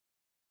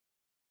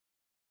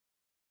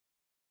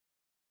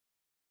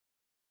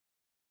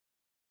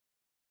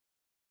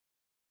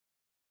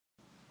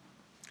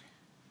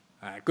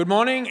Good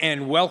morning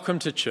and welcome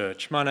to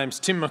church. My name's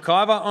Tim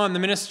McIver. I'm the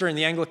minister in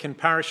the Anglican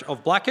Parish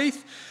of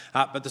Blackheath,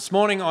 but this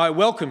morning I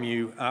welcome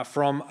you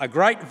from a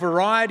great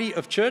variety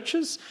of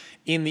churches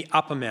in the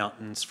upper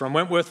mountains, from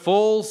Wentworth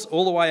Falls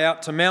all the way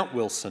out to Mount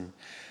Wilson.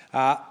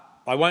 I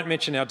won't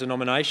mention our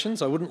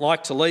denominations, I wouldn't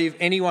like to leave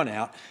anyone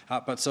out,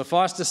 but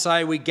suffice to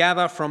say we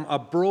gather from a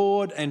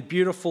broad and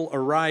beautiful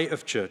array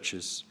of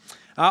churches.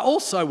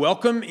 Also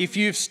welcome if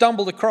you've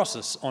stumbled across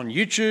us on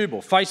YouTube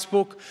or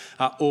Facebook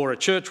or a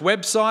church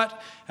website.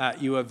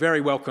 You are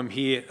very welcome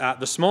here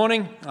this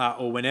morning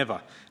or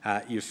whenever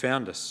you've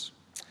found us.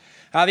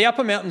 The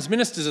Upper Mountains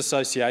Ministers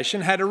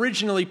Association had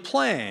originally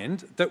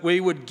planned that we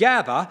would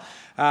gather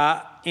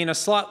in a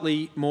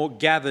slightly more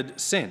gathered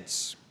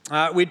sense.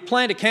 We'd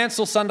planned to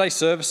cancel Sunday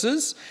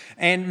services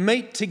and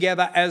meet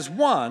together as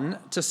one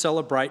to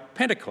celebrate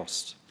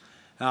Pentecost.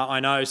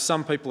 I know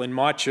some people in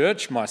my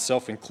church,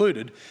 myself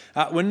included,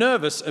 were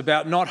nervous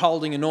about not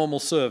holding a normal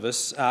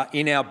service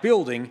in our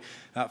building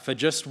for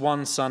just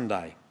one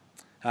Sunday.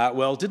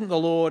 Well, didn't the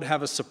Lord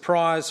have a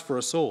surprise for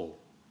us all?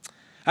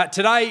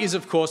 Today is,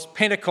 of course,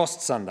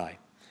 Pentecost Sunday.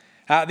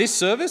 This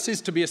service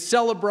is to be a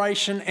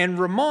celebration and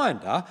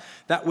reminder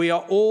that we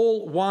are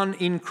all one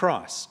in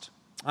Christ.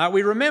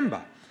 We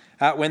remember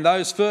when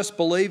those first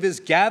believers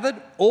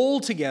gathered all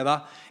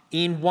together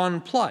in one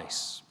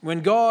place, when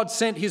God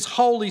sent his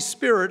Holy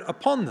Spirit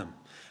upon them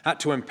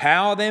to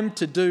empower them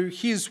to do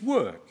his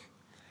work.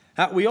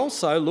 We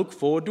also look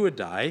forward to a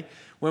day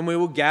when we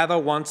will gather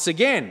once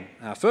again,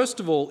 first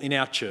of all in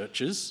our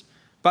churches,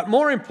 but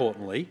more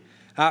importantly,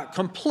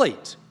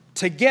 complete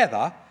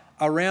together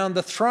around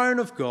the throne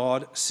of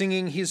God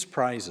singing his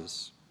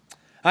praises.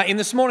 In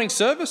this morning's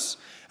service,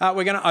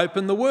 we're going to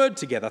open the word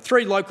together.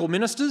 3 local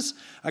ministers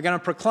are going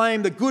to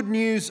proclaim the good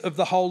news of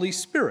the Holy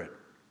Spirit.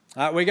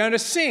 We're going to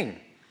sing.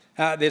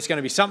 There's going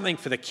to be something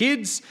for the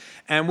kids,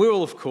 and we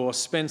will, of course,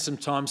 spend some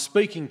time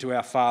speaking to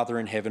our Father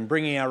in heaven,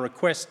 bringing our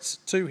requests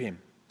to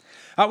him.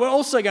 We're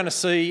also going to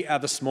see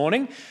this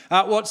morning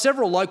what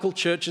several local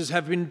churches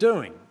have been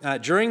doing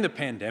during the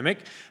pandemic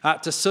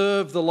to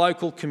serve the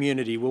local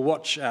community. We'll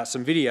watch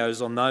some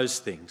videos on those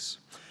things.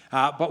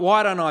 But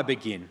why don't I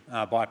begin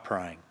by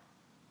praying?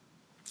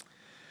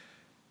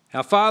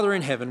 Our Father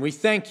in heaven, we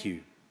thank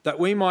you that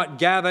we might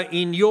gather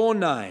in your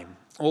name,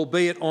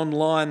 albeit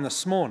online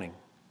this morning.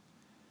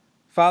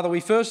 Father, we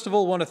first of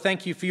all want to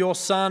thank you for your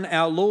Son,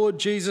 our Lord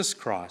Jesus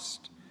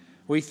Christ.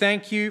 We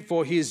thank you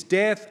for his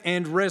death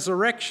and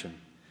resurrection,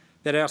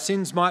 that our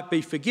sins might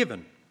be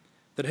forgiven,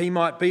 that he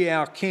might be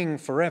our King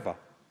forever.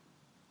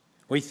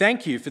 We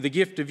thank you for the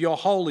gift of your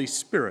Holy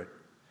Spirit,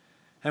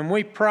 and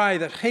we pray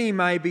that he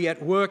may be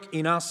at work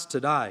in us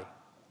today.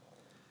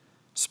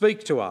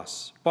 Speak to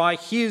us by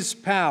his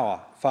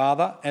power,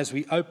 Father, as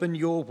we open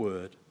your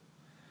word.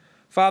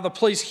 Father,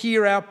 please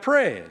hear our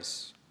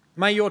prayers.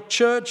 May your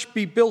church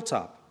be built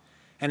up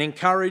and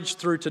encouraged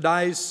through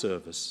today's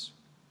service.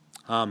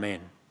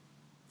 Amen.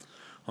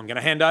 I'm going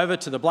to hand over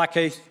to the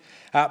Blackheath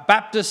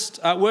Baptist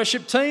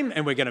worship team,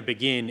 and we're going to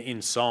begin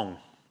in song.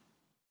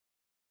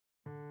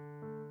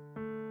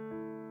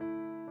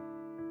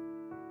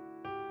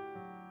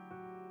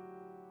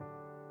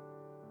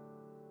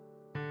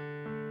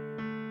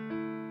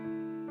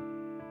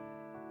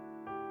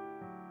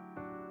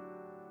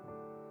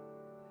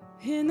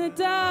 In the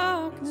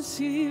darkness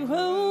you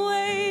were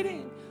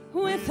waiting,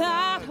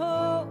 without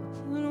hope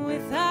and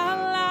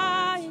without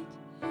light,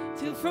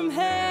 till from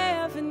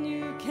heaven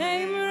you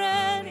came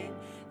running.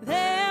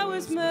 There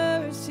was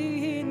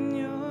mercy in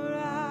your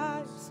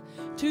eyes,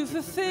 to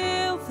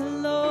fulfill the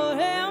law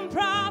and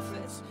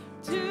prophets.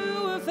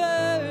 To a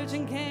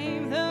virgin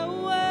came the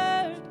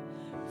word,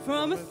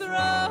 from a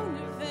throne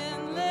of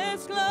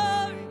endless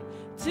glory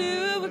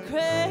to a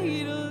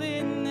cradle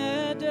in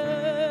the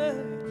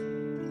dirt.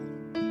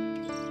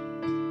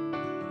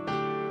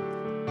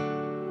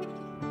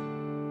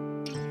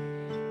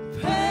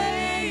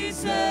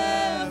 Praise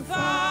the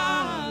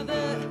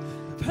Father,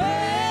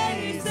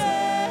 praise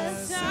the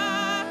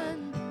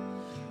Son,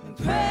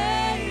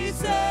 praise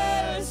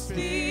the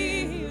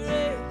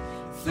Spirit,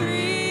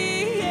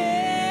 three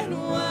in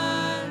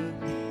one.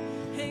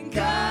 And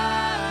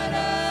God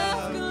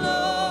of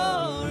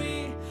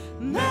glory,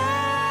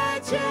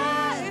 majesty,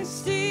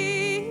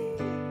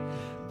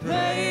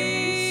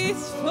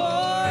 praise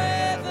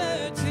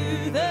forever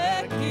to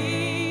the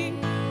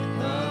King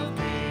of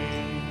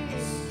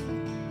Kings.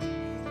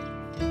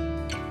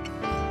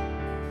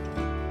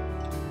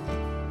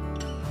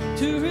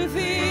 To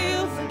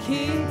reveal the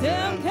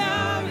kingdom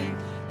coming,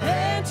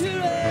 and to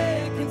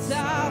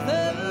reconcile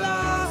the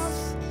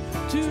lost,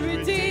 to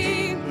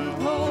redeem the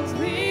whole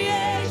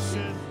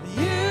creation.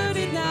 You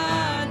did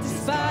not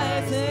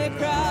despise the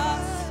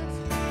cross,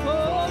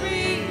 for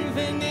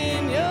even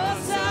in your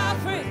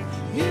suffering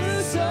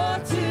you saw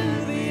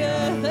to the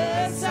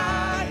other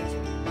side,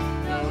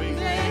 knowing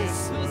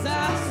this was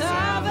our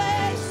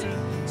salvation.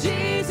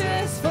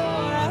 Jesus, for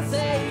our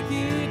sake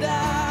you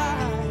died.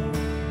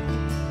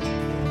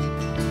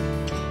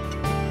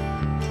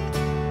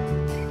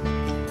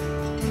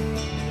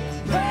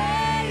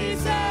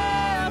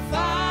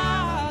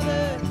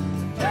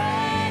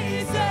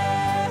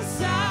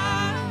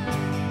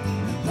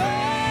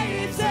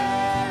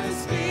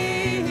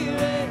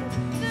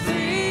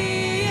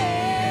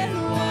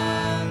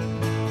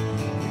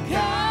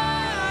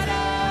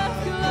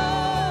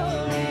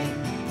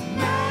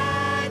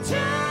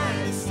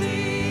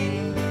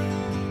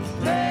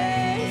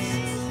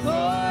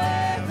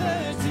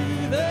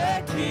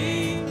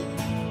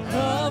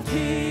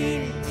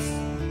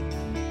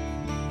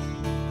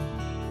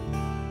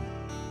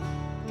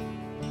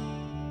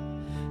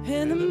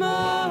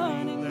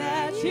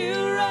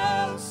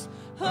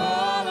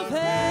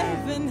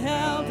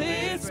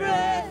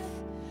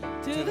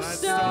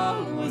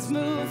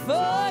 moved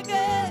for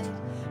good,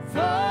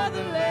 for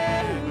the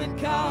Lamb that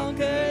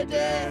conquered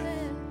death.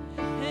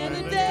 And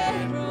the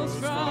dead rose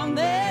from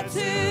their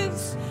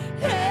tombs,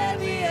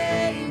 and the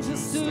angels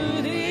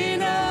stood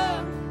in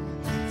awe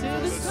to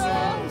the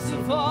souls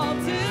of all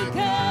to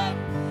come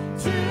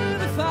to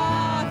the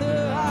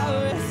Father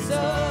our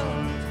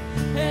restored.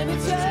 And the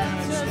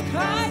church of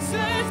Christ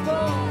was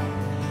born,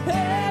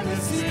 and the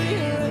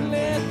Spirit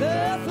lit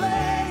the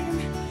flame.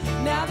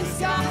 Now this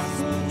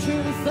gospel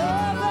truth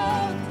of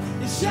old,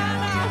 it shall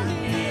not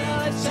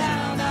kneel, it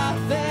shall not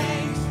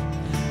fade.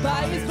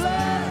 By His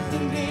blood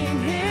and in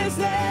His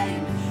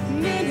name,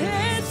 and in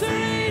His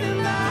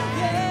freedom I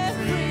get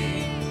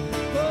free.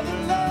 For the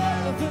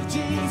love of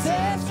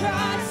Jesus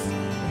Christ,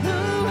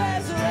 who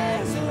has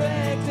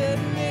resurrected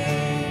me.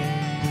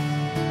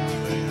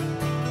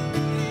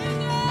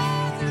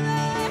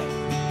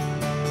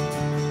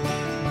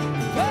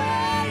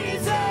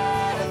 Praise the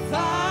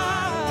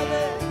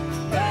Father,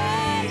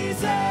 praise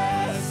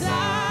the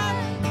Son,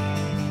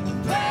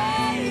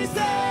 praise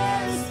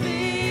the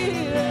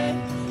Spirit,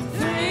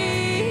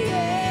 three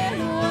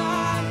in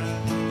one.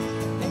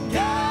 And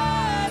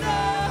God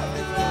of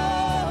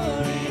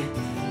glory,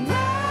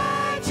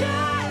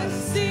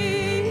 majesty,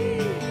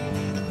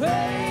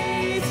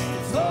 praise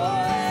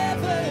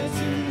forever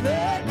to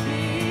the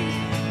King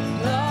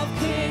of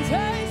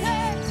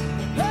Kings.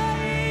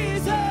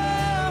 Praise the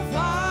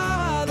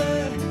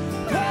Father,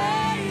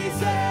 praise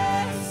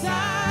the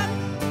Son,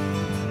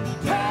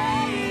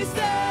 praise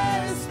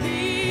the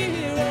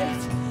Spirit,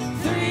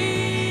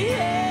 three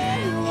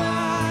in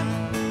one.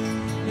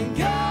 And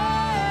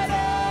God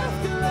of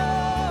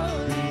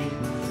glory,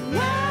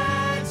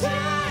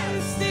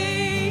 majesty,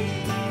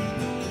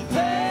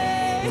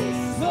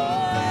 praise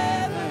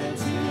forever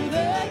to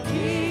the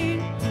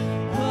King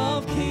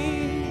of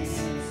Kings.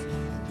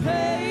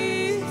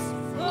 Praise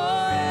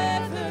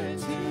forever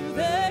to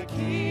the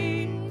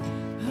King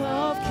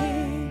of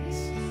Kings.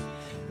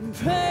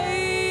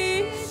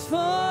 Praise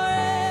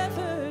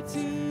forever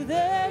to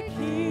the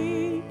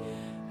King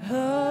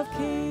of Kings.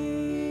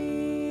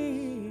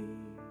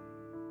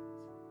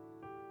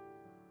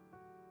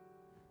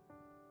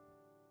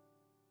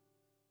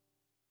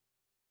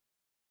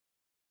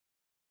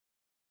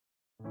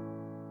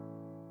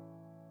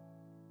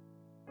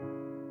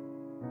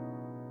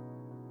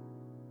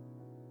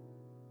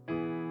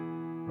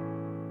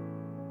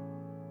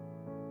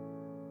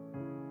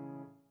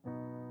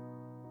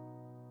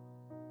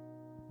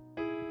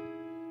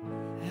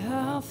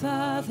 Our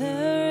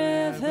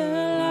Father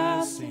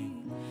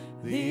everlasting,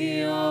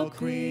 the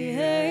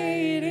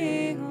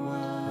all-creating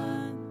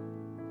one,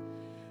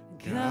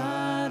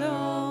 God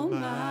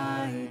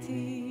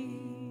Almighty,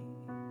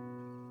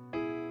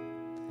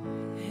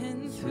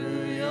 and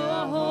through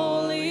your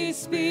Holy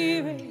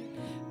Spirit,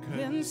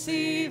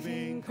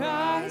 conceiving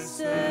Christ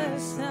the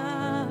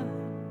Son,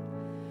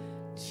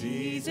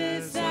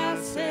 Jesus our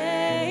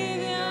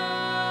Savior.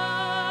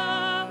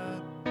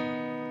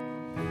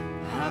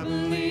 I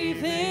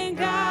believe in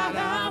God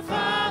our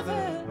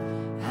Father,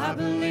 I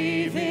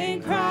believe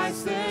in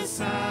Christ the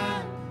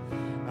Son,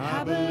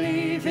 I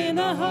believe in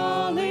the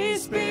Holy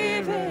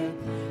Spirit,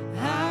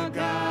 our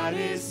God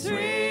is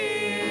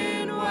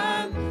three in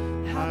one.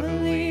 I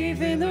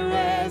believe in the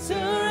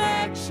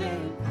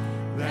resurrection,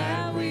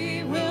 that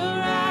we will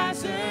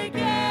rise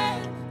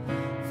again,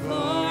 for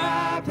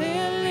I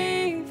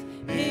believe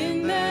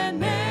in the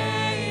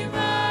name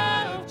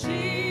of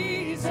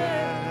Jesus.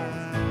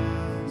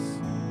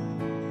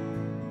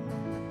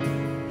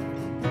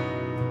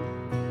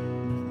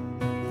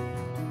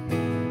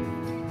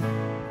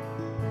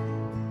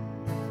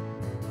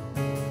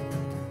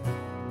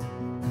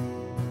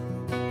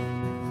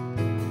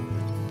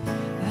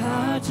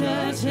 Our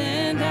judge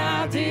and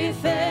our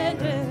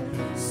defender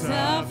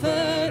suffered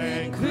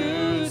and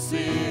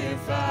crucified.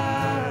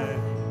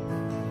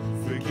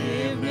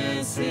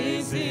 Forgiveness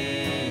is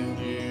in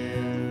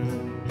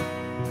you.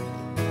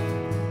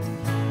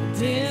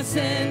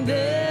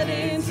 Descended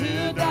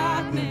into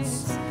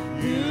darkness,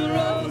 you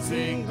rose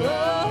in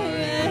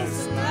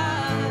glorious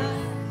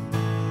light.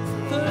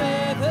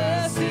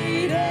 Forever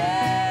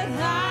seated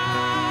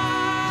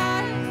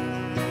high.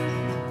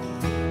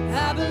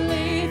 I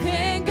believe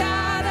in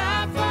God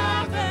our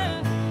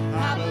Father,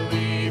 I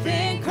believe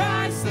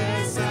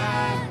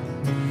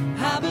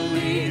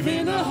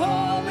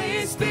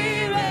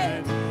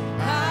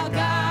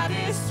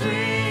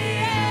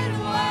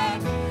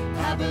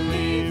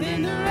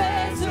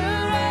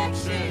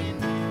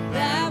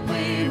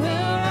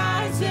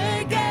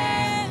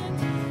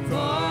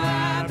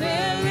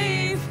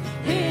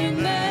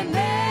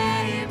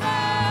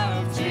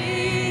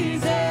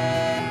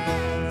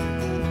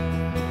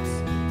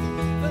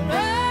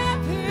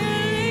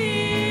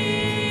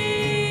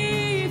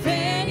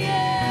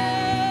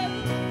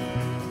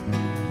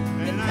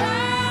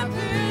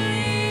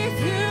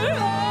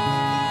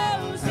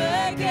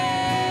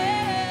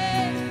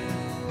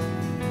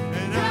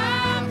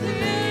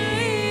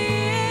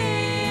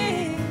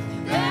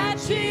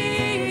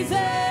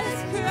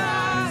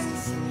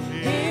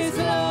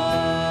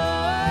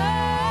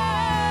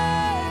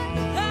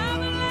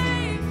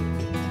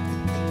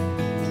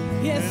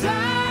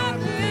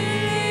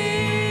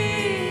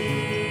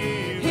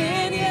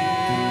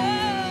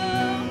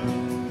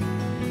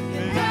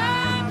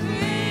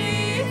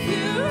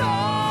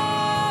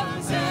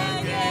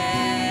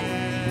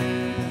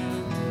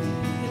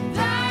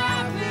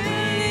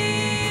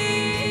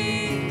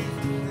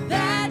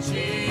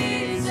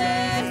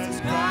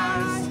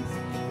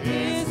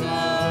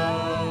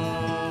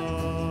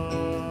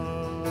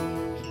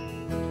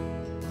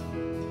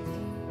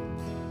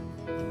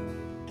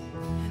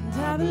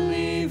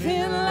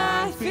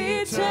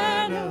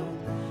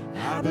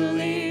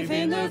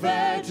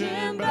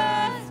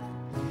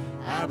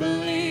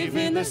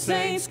the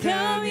saints'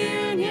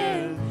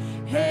 communion,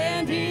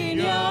 and in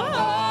your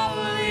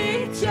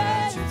holy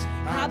church.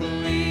 I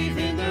believe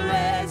in the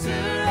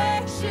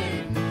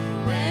resurrection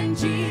when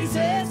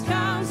Jesus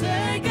comes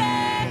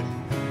again.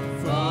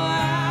 For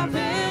I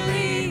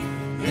believe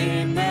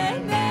in the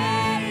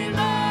name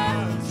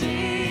of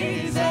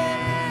Jesus.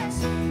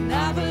 And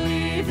I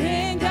believe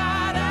in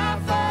God our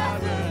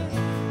Father.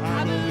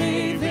 I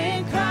believe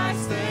in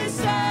Christ the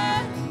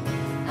Son.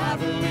 I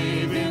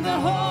believe in the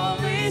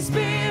Holy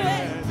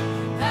Spirit.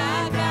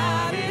 Our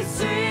God is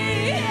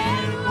three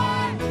and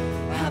one.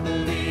 I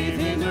believe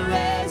in the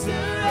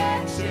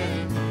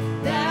resurrection,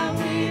 that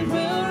we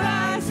will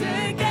rise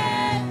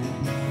again.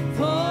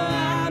 For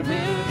I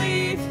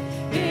believe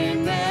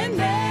in the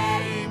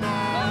name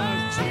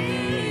of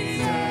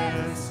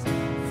Jesus.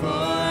 For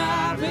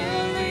I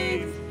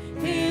believe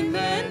in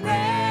the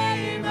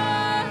name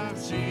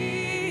of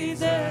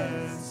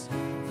Jesus.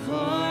 For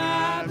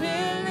I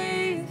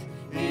believe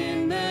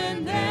in the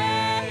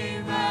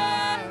name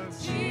of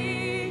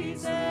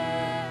Jesus.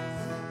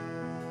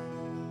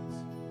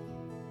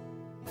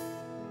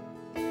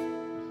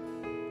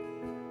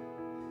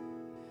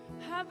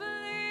 I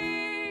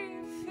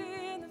believe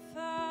in the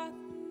Father.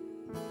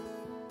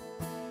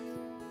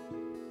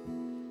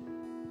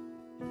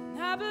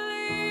 And I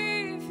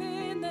believe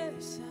in the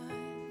Son.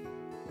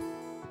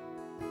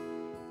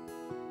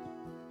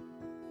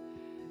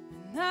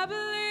 And I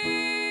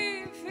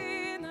believe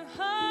in the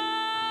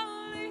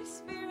Holy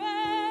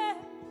Spirit.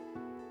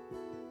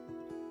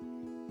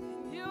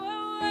 And you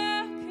are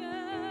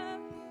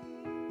welcome.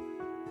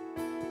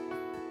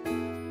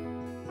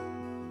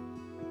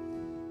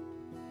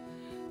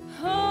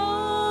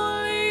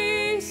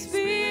 Holy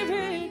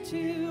Spirit,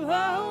 you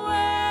are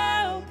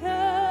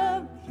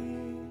welcome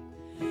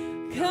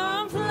here.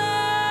 Come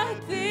flood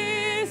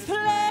this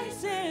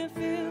place and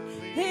fill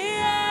the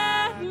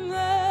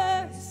atmosphere.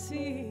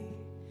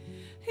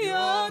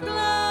 Your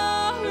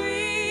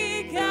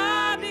glory,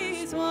 God,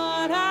 is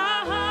what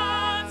our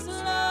hearts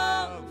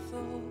long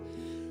for.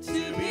 To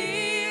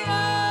be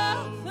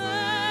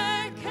overcome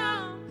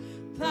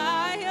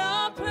by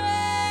your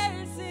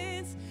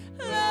presence,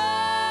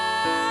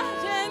 Lord.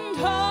 And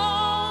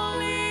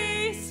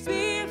Holy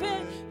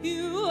Spirit,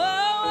 you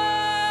are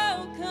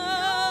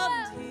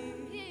welcome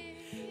here.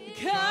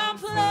 Come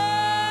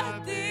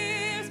flood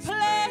this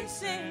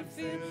place and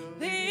fill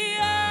the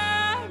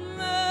atmosphere.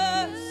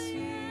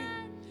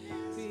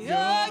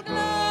 Your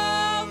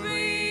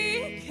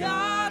glory,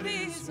 God,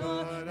 is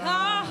what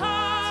our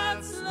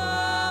hearts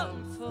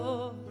long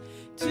for.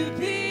 To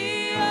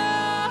be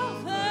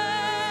overcome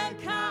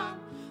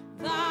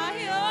by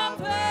your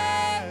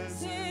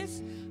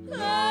presence, Lord.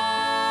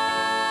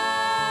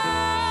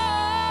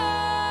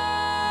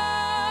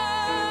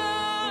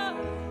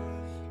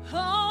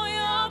 Oh,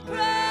 your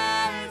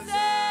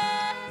presence,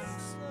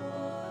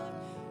 Lord.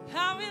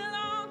 How we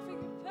long for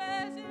your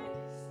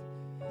presence.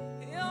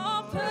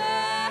 Your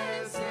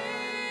presence,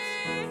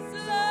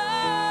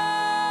 Lord.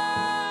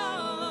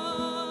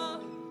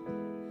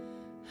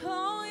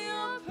 Oh,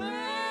 your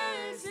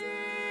presence,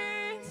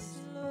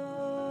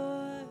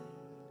 Lord.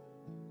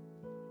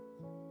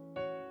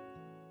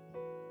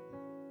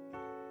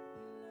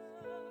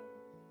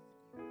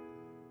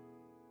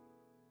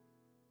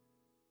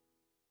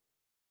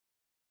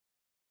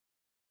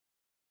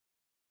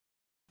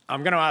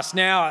 I'm going to ask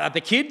now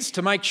the kids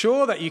to make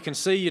sure that you can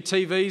see your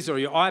TVs or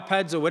your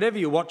iPads or whatever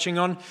you're watching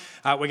on.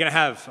 We're going to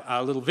have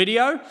a little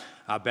video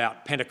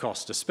about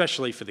Pentecost,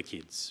 especially for the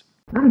kids.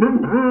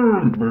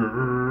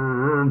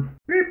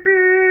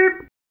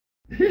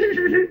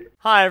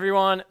 Hi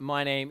everyone,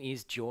 my name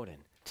is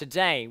Jordan.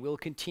 Today we'll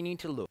continue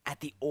to look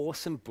at the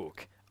awesome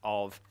book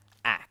of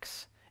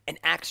Acts. And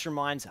Acts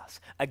reminds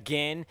us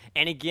again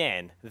and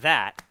again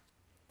that,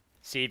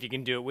 see if you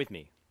can do it with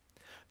me,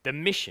 the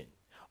mission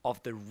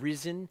of the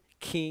risen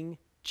King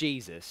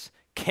Jesus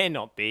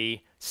cannot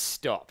be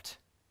stopped.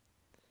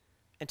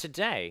 And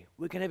today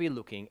we're going to be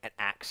looking at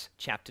Acts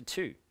chapter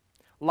 2.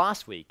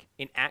 Last week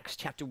in Acts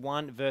chapter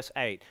 1 verse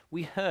 8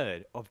 we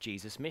heard of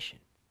Jesus' mission.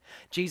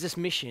 Jesus'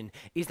 mission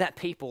is that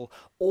people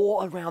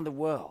all around the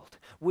world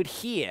would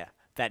hear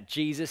that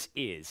Jesus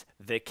is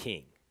the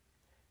King.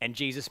 And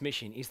Jesus'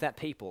 mission is that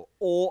people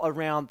all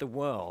around the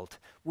world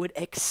would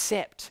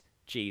accept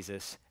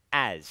Jesus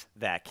as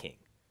their King.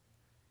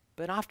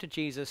 But after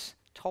Jesus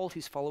told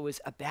his followers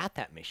about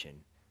that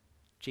mission,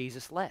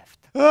 Jesus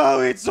left.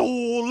 Oh, it's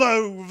all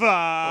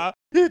over.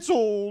 It's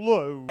all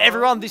over.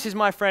 Everyone, this is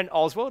my friend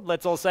Oswald.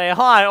 Let's all say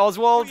hi,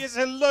 Oswald. Oh, yes,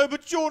 hello,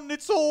 but Jordan,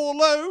 it's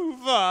all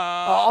over.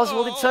 Oh,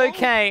 Oswald, it's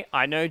okay.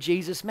 I know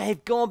Jesus may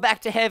have gone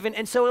back to heaven,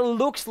 and so it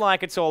looks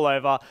like it's all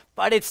over,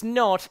 but it's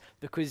not,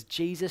 because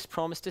Jesus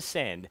promised to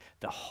send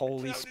the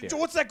Holy Spirit.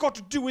 What's that got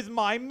to do with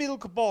my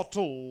milk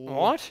bottle?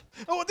 What?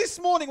 Oh, this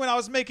morning when I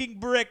was making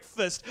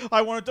breakfast,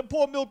 I wanted to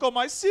pour milk on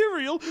my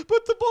cereal,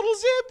 but the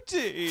bottle's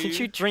empty. Did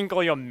you drink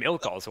all your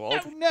milk, Oswald?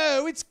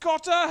 No, it's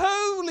got a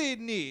hole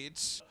in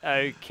it.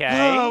 Okay.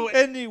 Oh,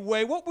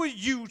 anyway, what were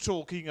you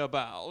talking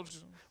about?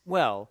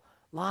 Well,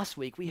 Last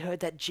week we heard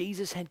that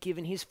Jesus had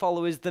given his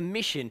followers the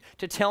mission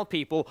to tell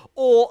people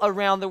all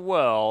around the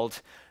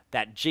world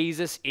that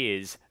Jesus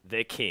is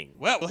the King.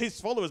 Well, his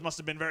followers must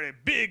have been very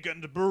big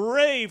and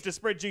brave to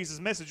spread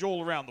Jesus' message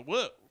all around the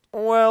world.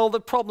 Well,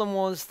 the problem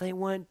was they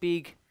weren't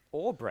big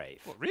or brave.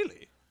 What,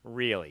 really?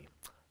 Really.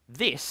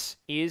 This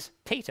is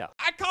Peter.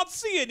 I can't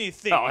see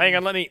anything. Oh, hang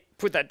on, let me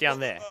put that down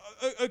there.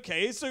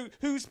 Okay, so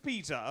who's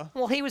Peter?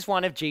 Well, he was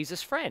one of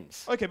Jesus'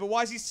 friends. Okay, but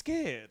why is he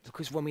scared?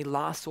 Because when we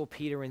last saw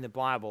Peter in the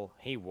Bible,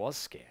 he was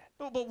scared.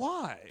 Oh, but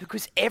why?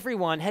 Because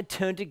everyone had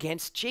turned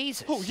against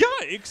Jesus. Oh,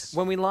 yikes!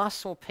 When we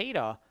last saw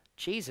Peter,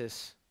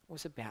 Jesus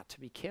was about to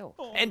be killed.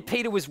 Oh. And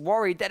Peter was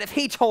worried that if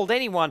he told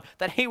anyone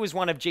that he was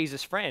one of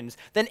Jesus' friends,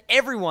 then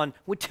everyone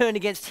would turn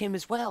against him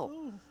as well.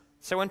 Oh.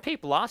 So when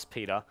people asked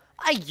Peter,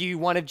 "Are you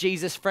one of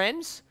Jesus'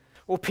 friends?"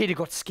 Well, Peter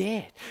got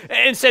scared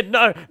and said,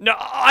 No,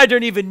 I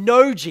don't even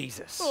know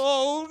Jesus.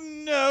 Oh,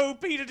 no,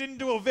 Peter didn't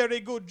do a very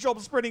good job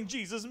spreading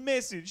Jesus'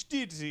 message,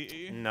 did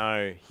he?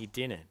 No, he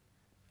didn't.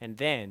 And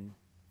then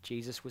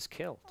Jesus was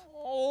killed.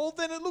 Oh,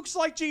 then it looks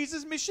like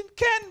Jesus' mission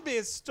can be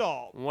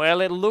stopped.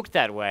 Well, it looked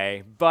that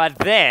way, but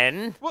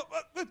then...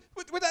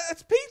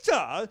 That's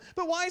Peter.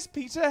 But why is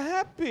Peter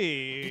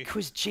happy?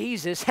 Because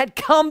Jesus had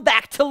come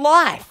back to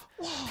life.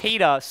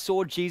 Peter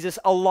saw Jesus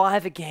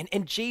alive again,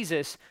 and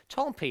Jesus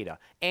told Peter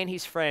and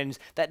his friends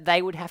that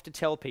they would have to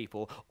tell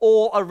people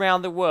all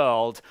around the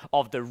world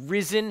of the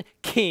risen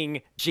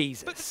King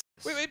Jesus.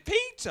 Wait,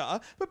 Peter?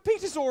 But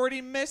Peter's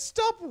already messed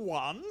up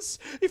once.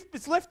 If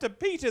it's left to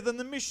Peter, then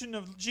the mission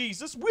of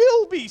Jesus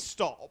will be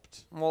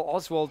stopped. Well,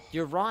 Oswald,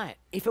 you're right.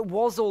 If it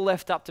was all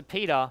left up to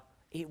Peter,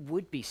 it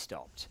would be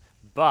stopped.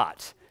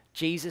 But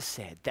Jesus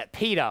said that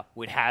Peter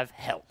would have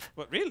help.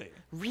 What, really?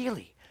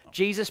 Really?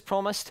 Jesus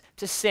promised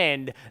to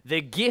send the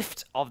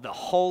gift of the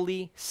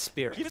Holy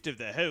Spirit. Gift of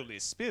the Holy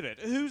Spirit?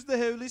 Who's the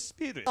Holy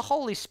Spirit? The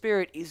Holy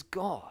Spirit is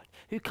God,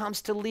 who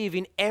comes to live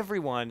in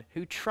everyone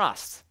who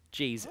trusts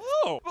Jesus.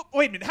 Oh,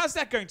 wait a minute, how's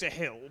that going to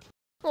help?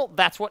 Well,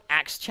 that's what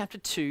Acts chapter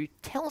 2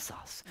 tells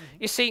us.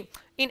 You see,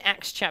 in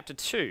Acts chapter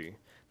 2,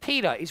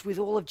 Peter is with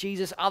all of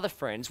Jesus' other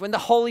friends when the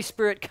Holy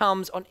Spirit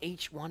comes on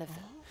each one of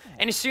them.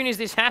 And as soon as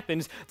this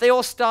happens, they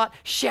all start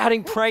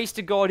shouting praise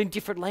to God in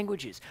different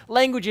languages.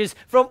 Languages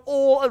from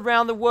all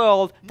around the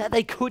world that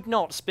they could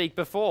not speak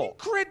before.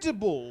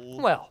 Incredible.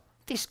 Well,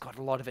 this got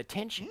a lot of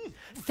attention.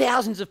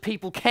 Thousands of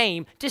people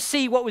came to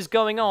see what was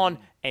going on,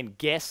 and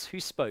guess who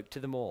spoke to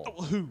them all?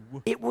 Oh, who?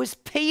 It was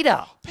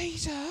Peter.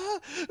 Peter?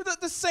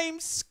 The same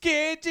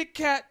scaredy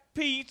cat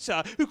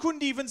Peter, who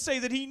couldn't even say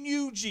that he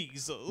knew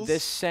Jesus. The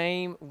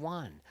same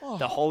one.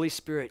 The Holy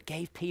Spirit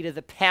gave Peter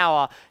the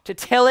power to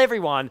tell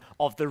everyone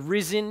of the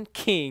risen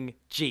King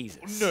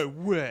Jesus. No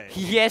way.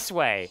 Yes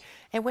way.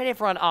 And when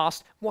everyone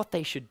asked what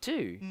they should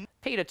do,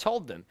 Peter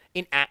told them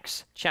in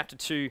Acts chapter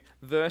 2,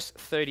 verse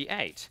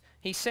 38.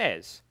 He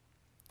says,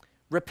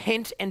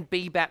 "Repent and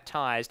be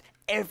baptized,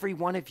 every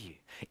one of you,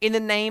 in the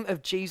name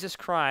of Jesus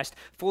Christ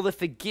for the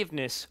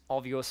forgiveness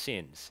of your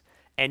sins,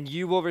 and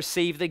you will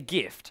receive the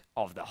gift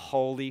of the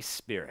Holy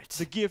Spirit."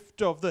 The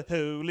gift of the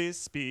Holy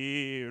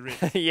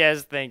Spirit.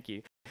 Yes, thank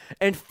you.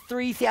 And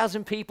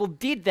 3,000 people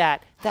did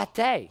that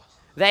day.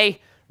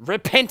 They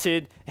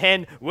repented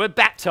and were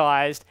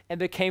baptized and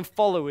became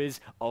followers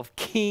of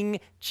King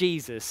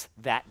Jesus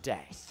that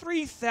day.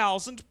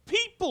 3,000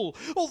 people!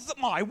 Oh,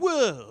 my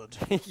word!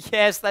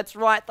 Yes, that's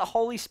right. The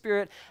Holy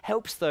Spirit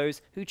helps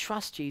those who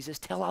trust Jesus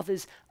tell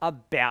others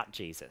about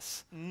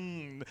Jesus.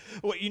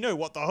 Well, you know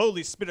what? The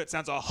Holy Spirit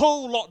sounds a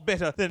whole lot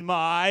better than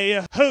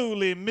my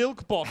holy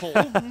milk bottle.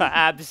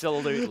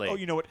 Absolutely. Oh,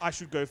 you know what? I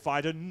should go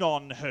find a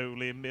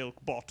non-holy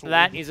milk bottle.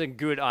 That is a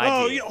good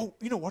idea.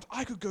 You know what?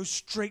 I could go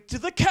straight to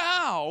the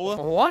cow.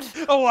 What?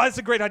 Oh, that's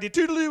a great idea.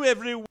 Toodaloo,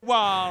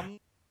 everyone.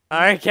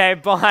 Okay,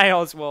 bye,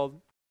 Oswald.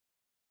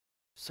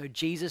 So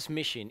Jesus'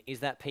 mission is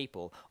that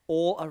people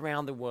all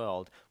around the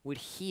world would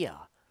hear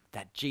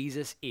that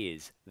Jesus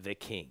is the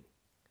King.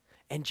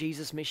 And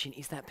Jesus' mission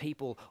is that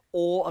people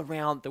all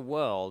around the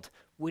world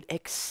would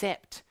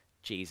accept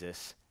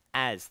Jesus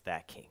as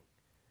that King.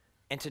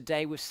 And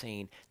today we've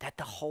seen that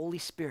the Holy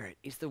Spirit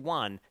is the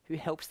one who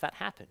helps that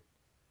happen.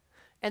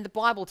 And the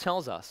Bible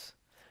tells us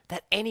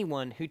that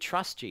anyone who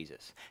trusts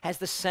Jesus has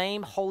the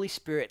same Holy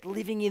Spirit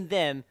living in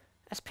them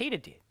as Peter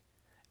did.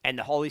 And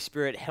the Holy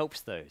Spirit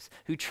helps those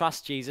who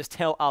trust Jesus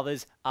tell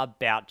others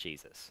about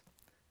Jesus.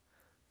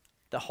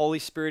 The Holy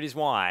Spirit is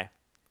why,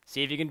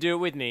 see if you can do it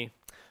with me,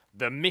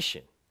 the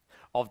mission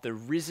of the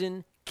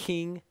risen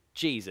King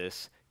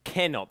Jesus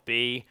cannot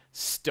be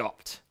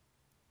stopped.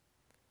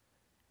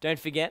 Don't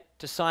forget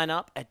to sign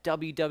up at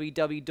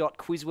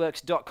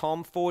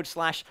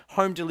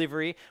www.quizworks.com/home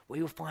delivery, where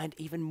you'll find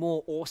even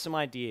more awesome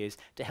ideas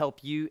to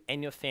help you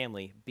and your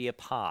family be a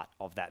part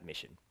of that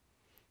mission.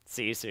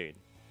 See you soon.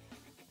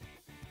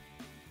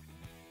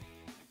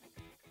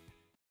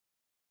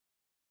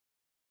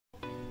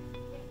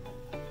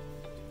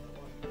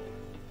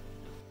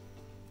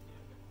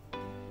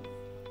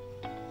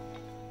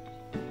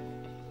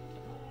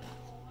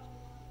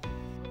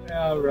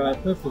 Our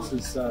purpose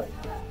is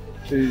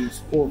to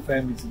support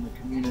families in the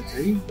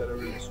community that are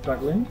really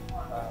struggling,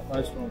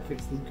 most on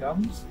fixed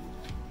incomes,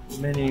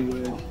 many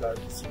with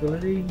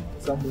disability,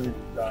 some with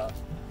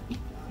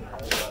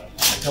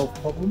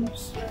health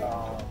problems,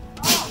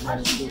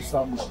 and for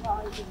some,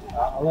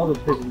 a lot of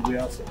people we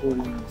are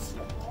supporting is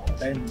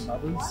abandoned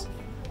mothers,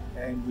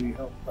 and we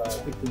help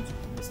victims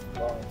of domestic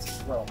violence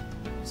as well.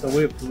 So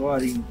we're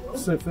providing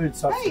food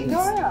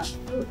substance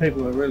for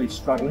people who are really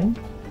struggling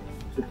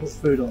to put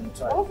food on the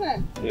table.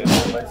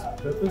 That's the basic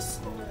purpose.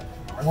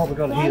 And what we've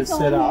got here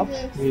set up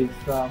is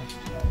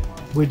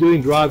we're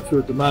doing drive-through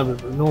at the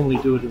moment. We normally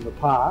do it in the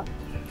park,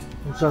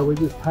 and so we're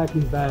just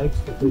packing bags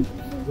for people.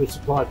 We're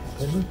supply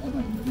dependent,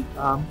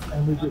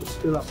 and we just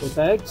fill up the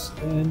bags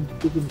and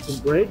give them some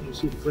bread. You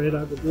see the bread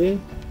over there,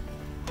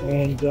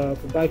 and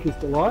for Baker's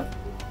Delight,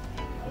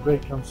 the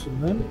bread comes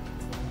from them.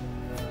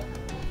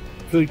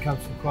 Food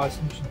comes from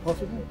Christ's Mission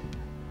Possible.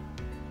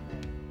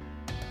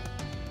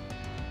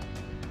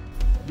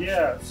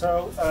 Yeah,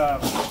 so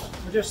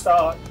we just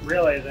thought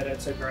really that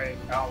it's a great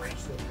outreach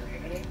to the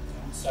community.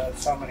 And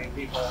so many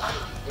people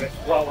with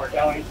what we're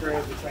going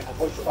through between the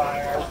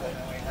bushfires, and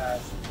then we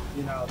have,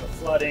 you know, the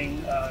flooding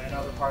in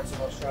other parts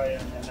of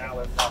Australia, and now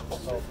we've got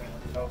this whole thing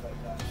with COVID.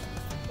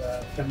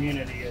 The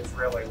community is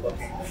really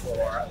looking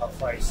for a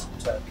place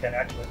to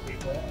connect with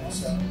people, and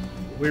so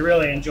we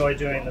really enjoy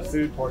doing the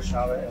food portion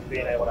of it and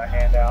being able to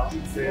hand out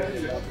food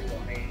and what people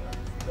need.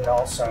 But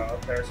also,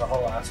 there's a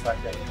whole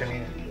aspect of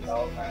community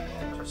development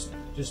and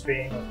just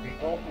being with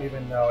people,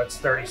 even though it's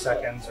 30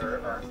 seconds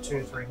or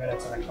 2-3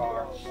 minutes in a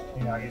car.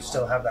 You know, you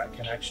still have that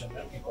connection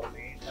that people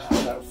need.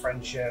 That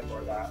friendship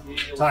or that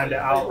time to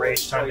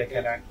outreach, time to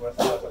connect with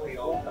other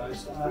people.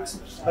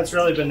 That's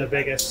really been the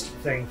biggest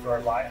thing for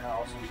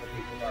Lighthouse and for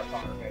people in our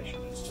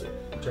congregation, is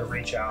to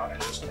reach out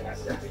and just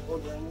connect with people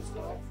during this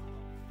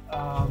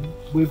time.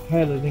 We've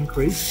had an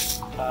increase,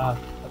 a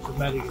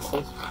dramatic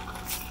increase.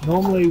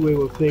 Normally we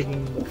were feeding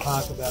in the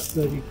park about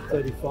 30 to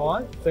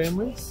 35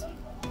 families.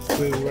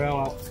 We're well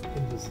up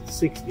in the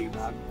 60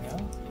 mark now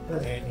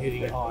and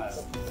heading higher.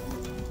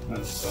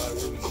 So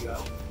we,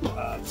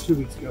 2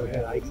 weeks ago we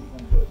had 80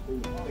 families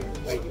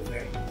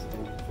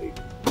to feed.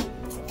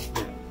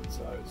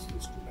 So it's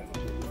just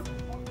dramatic.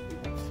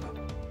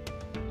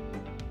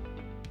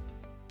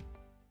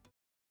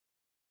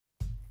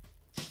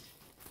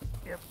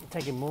 Yep,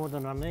 taking more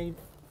than I need.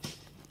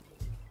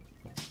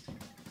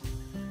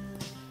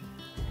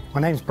 My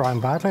name's Brian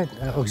Bartley,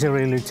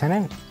 Auxiliary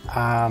Lieutenant,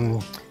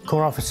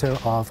 Corps Officer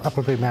of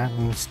Upper Blue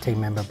Mountains,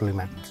 Team Member Blue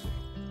Mountains.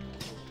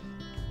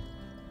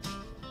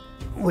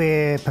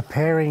 We're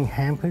preparing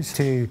hampers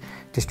to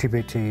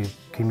distribute to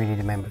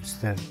community members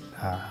that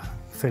are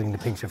feeling the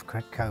pinch of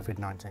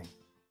COVID-19.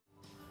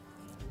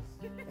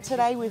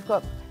 Today we've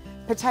got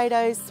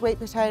potatoes, sweet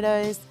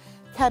potatoes,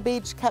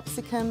 cabbage,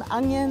 capsicum,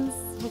 onions.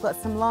 We've got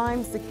some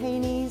limes,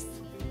 zucchinis,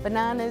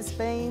 bananas,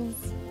 beans,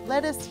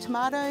 lettuce,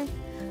 tomato,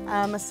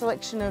 a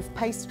selection of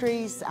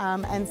pastries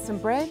and some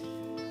bread.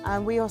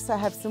 We also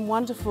have some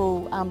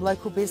wonderful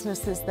local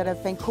businesses that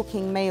have been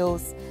cooking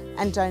meals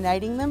and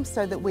donating them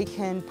so that we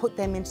can put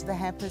them into the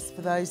hampers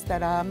for those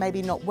that are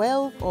maybe not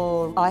well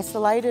or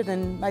isolated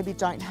and maybe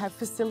don't have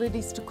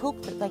facilities to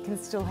cook, but they can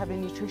still have a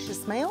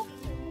nutritious meal.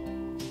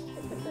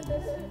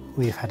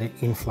 We've had an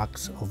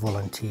influx of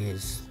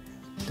volunteers,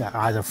 that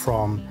either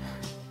from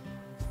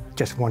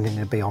just wanting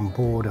to be on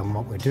board on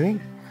what we're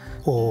doing,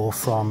 or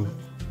from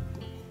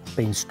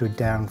being stood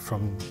down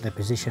from their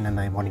position and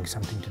they're wanting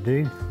something to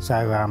do.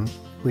 So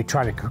we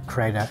try to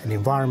create an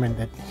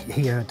environment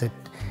here that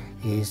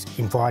is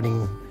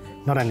inviting,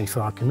 not only for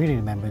our community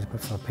members, but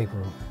for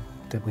people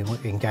that we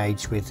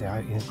engage with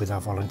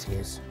our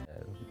volunteers.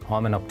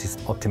 I'm an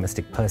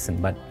optimistic person,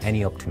 but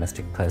any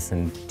optimistic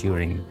person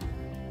during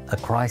a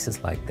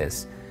crisis like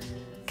this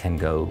can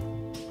go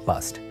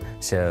bust.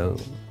 So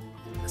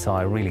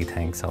I really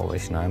thank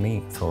Salvation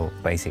Army for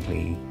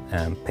basically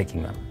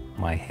picking up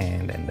my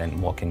hand and then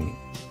walking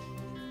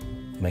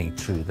me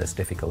through this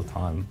difficult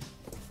time.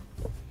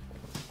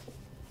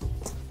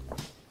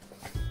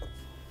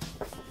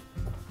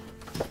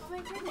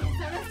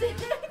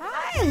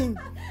 Hi!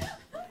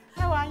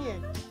 How are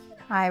you?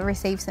 I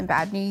received some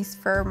bad news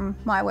from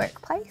my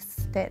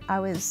workplace that I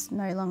was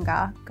no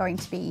longer going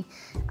to be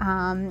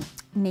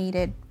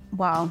needed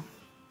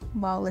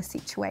while the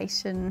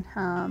situation,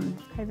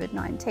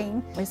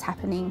 COVID-19, was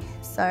happening.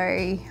 So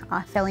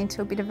I fell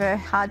into a bit of a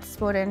hard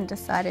spot and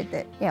decided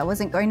that I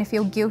wasn't going to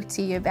feel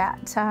guilty about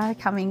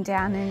coming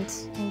down and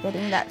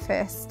getting that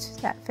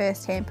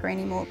first hamper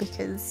anymore,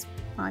 because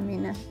I'm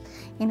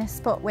in a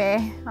spot where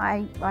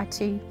I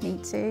too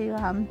need to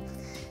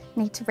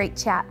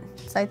reach out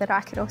so that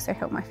I could also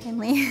help my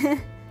family.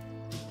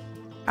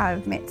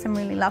 I've met some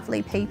really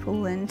lovely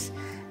people and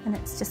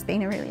it's just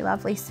been a really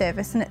lovely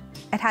service, and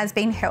it has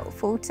been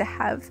helpful to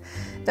have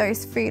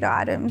those food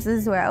items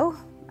as well.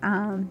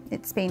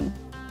 It's been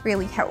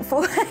really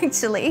helpful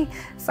actually,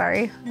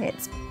 so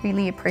it's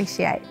really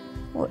appreciate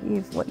what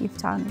you've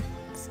done.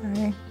 So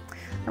I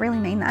really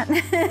mean that.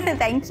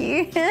 Thank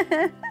you.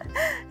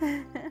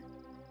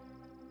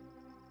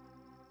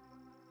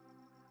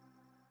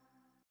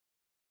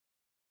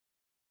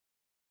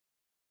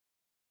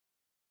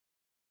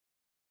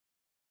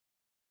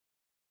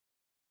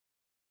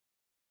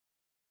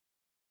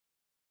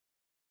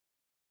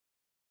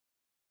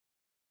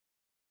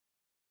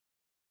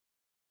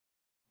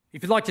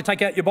 If you'd like to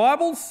take out your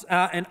Bibles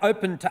and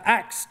open to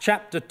Acts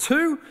chapter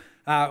 2,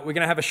 we're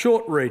going to have a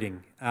short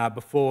reading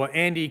before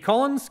Andy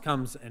Collins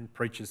comes and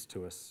preaches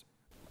to us.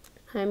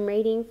 I'm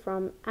reading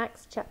from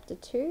Acts chapter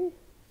 2,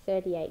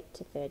 38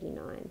 to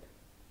 39.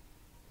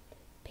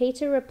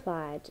 Peter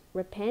replied,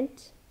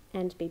 "Repent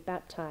and be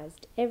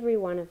baptized, every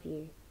one of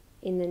you,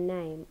 in the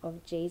name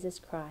of Jesus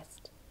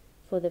Christ,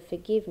 for the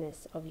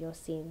forgiveness of your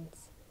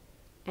sins,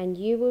 and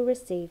you will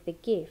receive the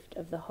gift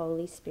of the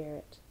Holy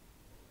Spirit.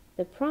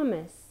 The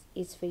promise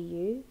is for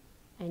you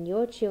and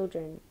your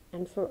children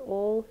and for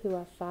all who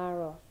are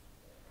far off,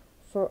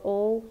 for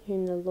all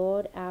whom the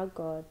Lord our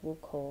God will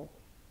call."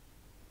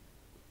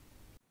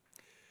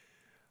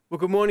 Well,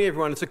 good morning,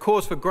 everyone. It's a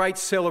cause for great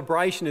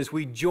celebration as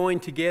we join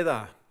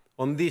together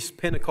on this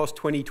Pentecost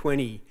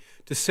 2020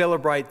 to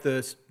celebrate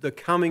the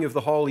coming of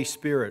the Holy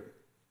Spirit.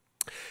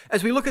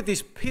 As we look at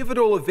this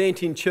pivotal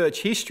event in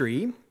church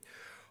history,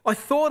 I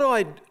thought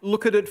I'd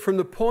look at it from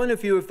the point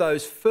of view of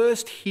those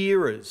first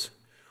hearers.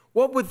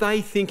 What were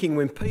they thinking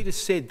when Peter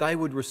said they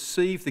would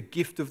receive the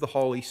gift of the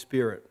Holy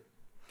Spirit?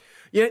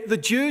 Yet the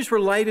Jews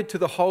related to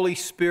the Holy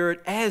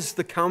Spirit as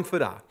the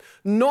Comforter,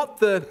 not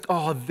the,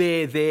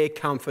 they're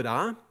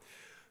Comforter,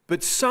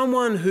 but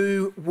someone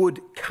who would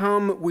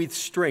come with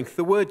strength.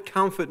 The word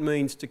comfort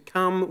means to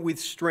come with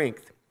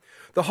strength.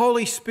 The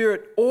Holy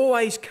Spirit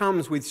always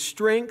comes with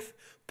strength,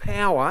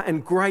 power,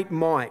 and great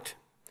might.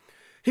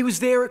 He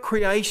was there at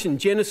creation.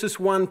 Genesis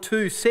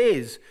 1:2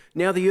 says,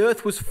 "Now the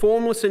earth was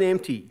formless and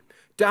empty.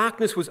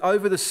 Darkness was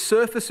over the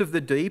surface of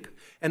the deep,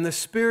 and the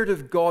Spirit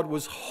of God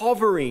was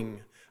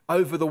hovering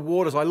over the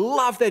waters." I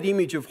love that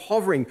image of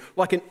hovering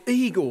like an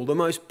eagle, the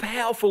most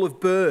powerful of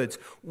birds,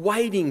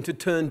 waiting to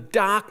turn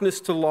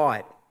darkness to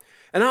light.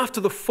 And after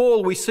the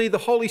fall, we see the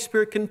Holy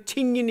Spirit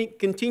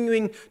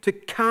continuing to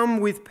come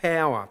with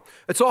power.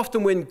 It's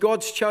often when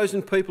God's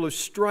chosen people have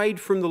strayed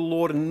from the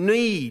Lord and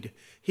need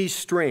His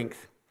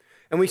strength.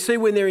 And we see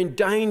when they're in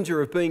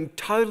danger of being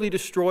totally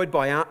destroyed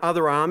by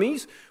other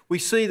armies, we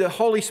see the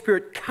Holy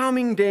Spirit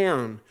coming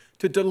down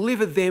to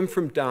deliver them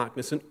from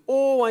darkness and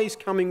always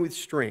coming with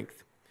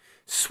strength,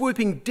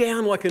 swooping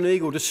down like an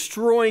eagle,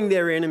 destroying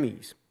their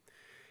enemies.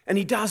 And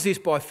He does this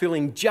by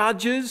filling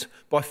judges,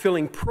 by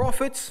filling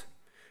prophets,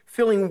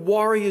 filling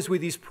warriors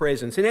with His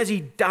presence. And as He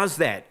does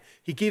that,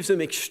 He gives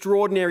them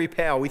extraordinary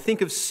power. We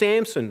think of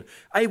Samson,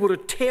 able to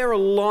tear a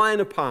lion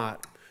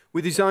apart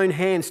with his own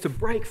hands, to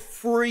break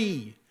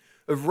free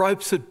of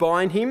ropes that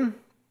bind him,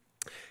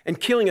 and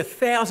killing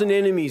 1,000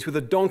 enemies with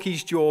a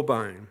donkey's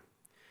jawbone.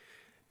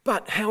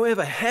 But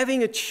however,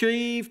 having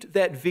achieved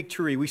that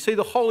victory, we see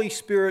the Holy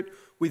Spirit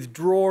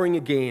withdrawing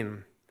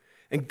again.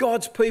 And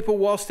God's people,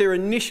 whilst they're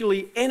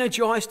initially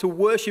energised to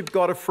worship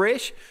God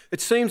afresh, it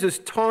seems as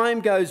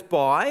time goes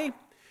by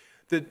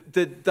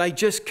that they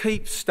just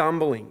keep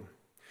stumbling.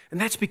 And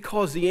that's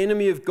because the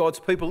enemy of God's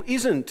people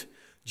isn't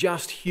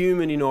just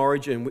human in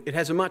origin. It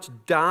has a much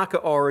darker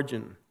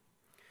origin.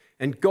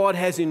 And God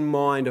has in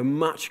mind a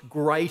much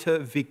greater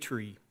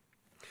victory.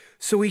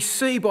 So we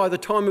see by the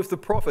time of the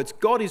prophets,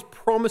 God is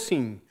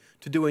promising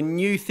to do a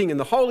new thing, and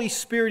the Holy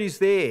Spirit is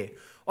there.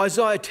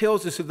 Isaiah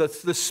tells us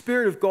that the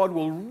Spirit of God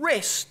will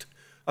rest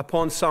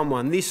upon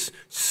someone, this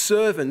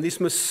servant, this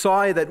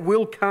Messiah that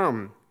will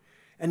come.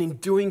 And in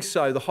doing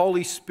so, the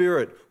Holy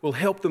Spirit will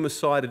help the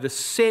Messiah to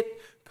set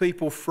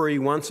people free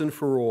once and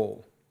for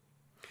all.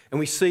 And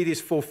we see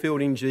this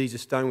fulfilled in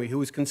Jesus, don't we? Who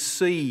was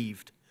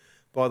conceived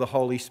by the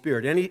Holy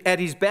Spirit. And at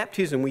His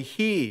baptism, we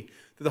hear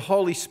that the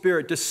Holy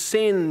Spirit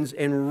descends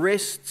and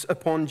rests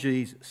upon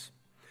Jesus.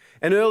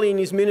 And early in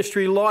His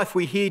ministry life,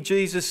 we hear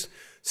Jesus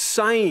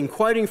saying,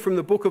 quoting from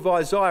the book of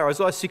Isaiah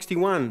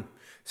 61,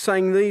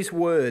 saying these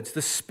words,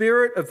 "The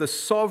Spirit of the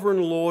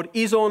Sovereign Lord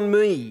is on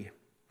me,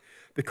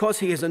 because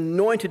He has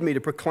anointed me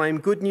to proclaim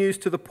good news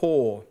to the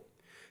poor.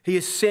 He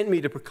has sent me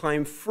to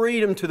proclaim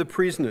freedom to the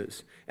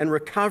prisoners and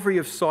recovery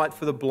of sight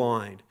for the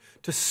blind,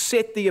 to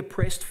set the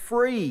oppressed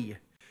free."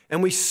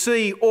 And we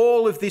see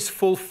all of this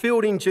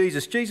fulfilled in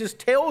Jesus. Jesus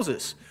tells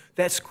us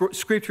that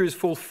Scripture is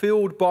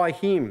fulfilled by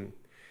Him.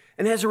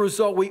 And as a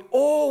result, we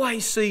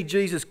always see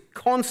Jesus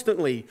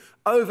constantly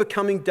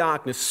overcoming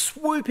darkness,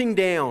 swooping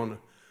down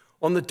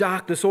on the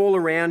darkness all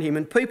around Him.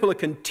 And people are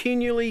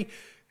continually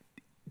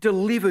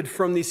delivered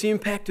from this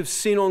impact of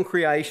sin on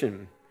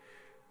creation.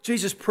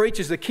 Jesus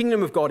preaches the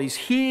kingdom of God is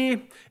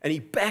here, and He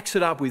backs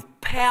it up with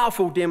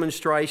powerful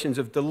demonstrations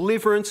of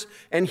deliverance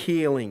and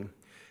healing.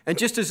 And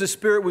just as the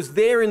Spirit was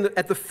there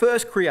at the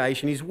first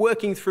creation, He's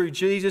working through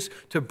Jesus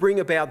to bring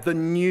about the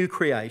new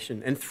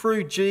creation. And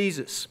through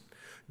Jesus,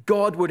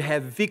 God would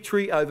have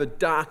victory over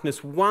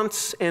darkness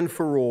once and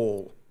for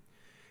all.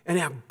 And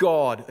our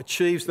God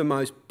achieves the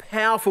most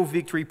powerful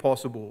victory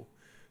possible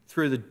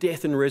through the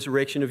death and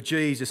resurrection of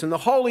Jesus. And the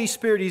Holy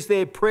Spirit is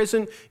there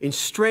present in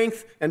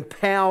strength and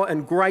power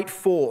and great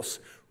force,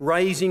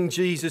 raising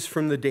Jesus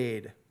from the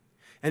dead.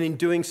 And in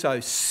doing so,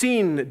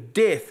 sin,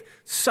 death,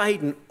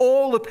 Satan,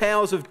 all the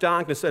powers of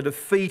darkness are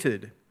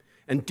defeated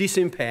and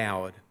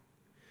disempowered.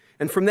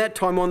 And from that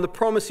time on, the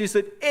promise is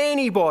that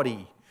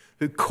anybody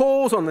who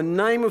calls on the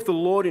name of the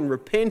Lord in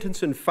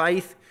repentance and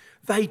faith,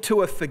 They too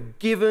are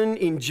forgiven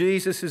in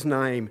Jesus'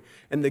 name,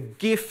 and the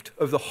gift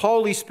of the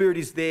Holy Spirit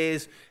is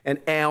theirs and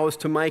ours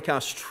to make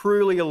us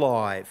truly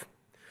alive.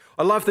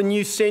 I love the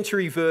New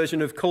Century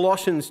version of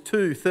Colossians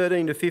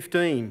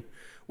 2:13-15,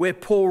 where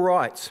Paul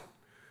writes,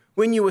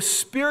 "When you were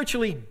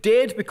spiritually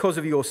dead because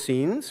of your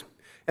sins,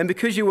 and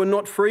because you were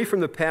not free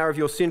from the power of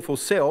your sinful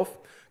self,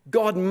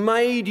 God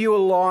made you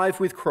alive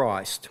with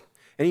Christ,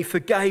 and he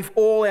forgave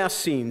all our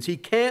sins. He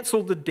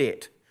cancelled the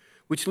debt,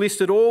 which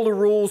listed all the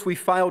rules we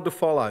failed to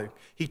follow.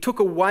 He took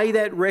away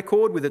that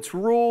record with its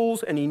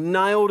rules and he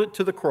nailed it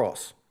to the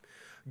cross.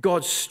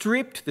 God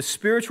stripped the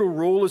spiritual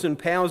rulers and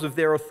powers of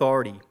their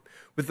authority.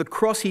 With the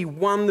cross, he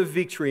won the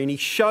victory and he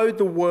showed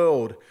the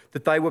world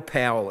that they were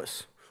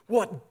powerless."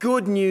 What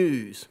good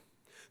news!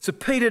 So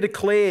Peter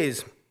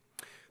declares,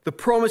 the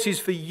promise is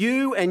for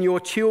you and your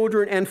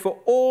children and for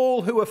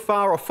all who are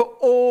far off, for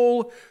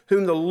all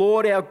whom the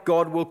Lord our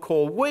God will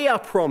call. We are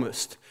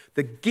promised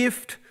the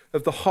gift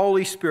of the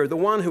Holy Spirit, the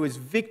one who is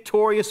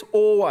victorious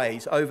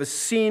always over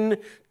sin,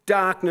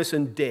 darkness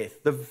and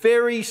death, the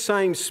very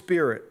same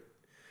Spirit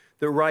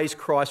that raised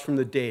Christ from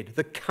the dead,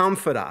 the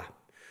Comforter,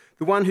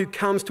 the one who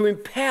comes to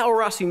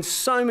empower us in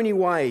so many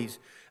ways,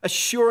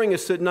 assuring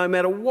us that no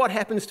matter what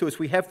happens to us,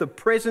 we have the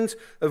presence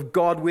of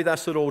God with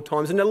us at all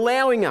times and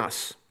allowing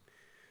us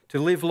to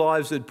live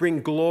lives that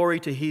bring glory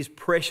to his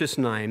precious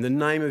name, the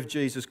name of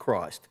Jesus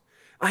Christ.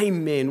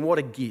 Amen. What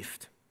a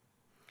gift.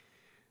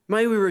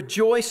 May we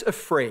rejoice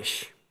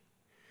afresh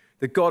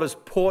that God has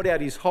poured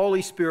out his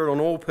Holy Spirit on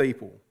all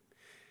people.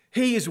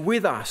 He is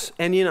with us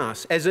and in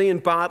us, as Ian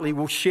Bartley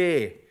will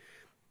share.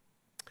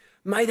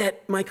 May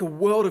that make a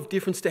world of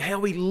difference to how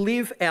we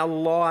live our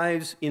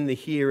lives in the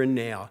here and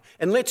now.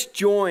 And let's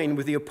join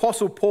with the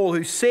Apostle Paul,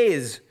 who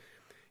says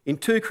in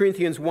 2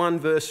 Corinthians 1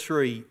 verse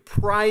 3,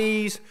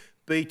 "Praise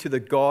be to the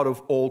God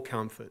of all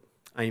comfort."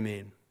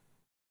 Amen.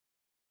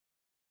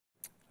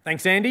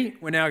 Thanks, Andy.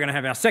 We're now going to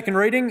have our second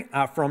reading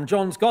from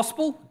John's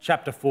Gospel,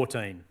 chapter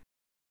 14.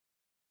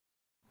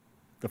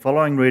 The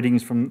following reading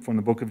is from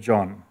the book of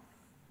John.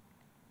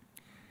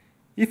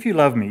 "If you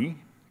love me,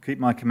 keep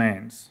my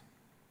commands,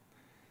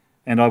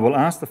 and I will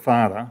ask the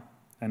Father,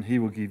 and he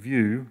will give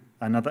you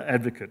another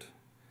advocate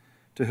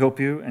to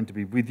help you and to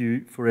be with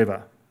you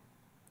forever,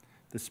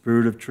 the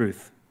Spirit of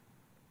truth.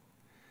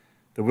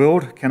 The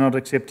world cannot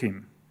accept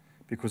him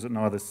because it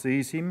neither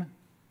sees him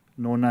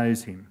nor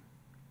knows him.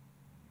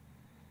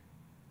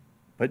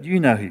 But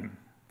you know him,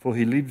 for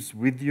he lives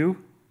with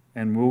you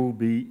and will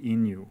be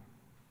in you.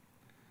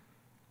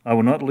 I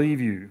will not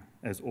leave you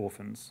as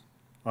orphans.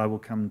 I will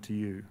come to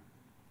you."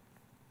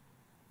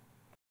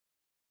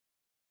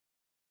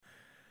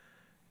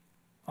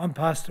 I'm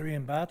Pastor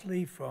Ian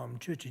Bartley from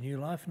Church of New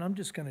Life, and I'm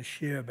just going to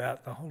share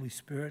about the Holy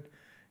Spirit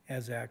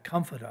as our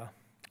comforter.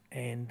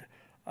 And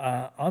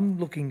I'm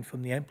looking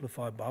from the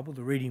Amplified Bible.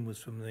 The reading was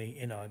from the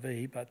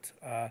NIV, but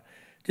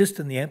just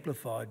in the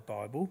Amplified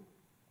Bible,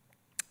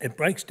 it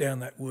breaks down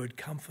that word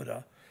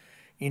comforter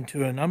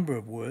into a number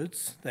of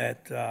words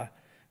that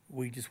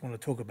we just want to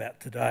talk about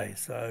today.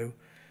 So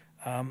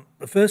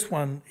the first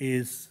one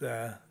is,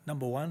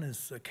 number one,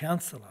 is a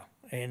counsellor.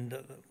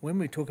 And when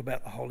we talk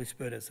about the Holy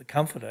Spirit as a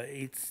comforter,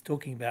 it's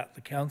talking about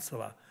the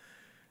counsellor.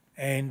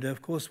 And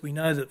of course, we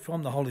know that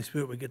from the Holy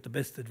Spirit we get the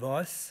best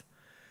advice.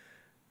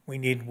 We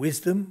need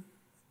wisdom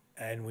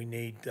and we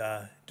need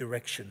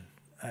direction.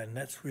 And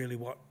that's really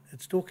what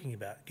it's talking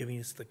about, giving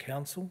us the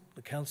counsel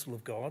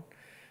of God,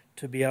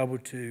 to be able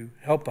to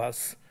help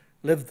us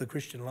live the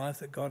Christian life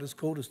that God has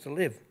called us to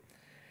live.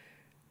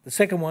 The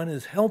second one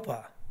is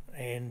helper.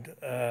 And,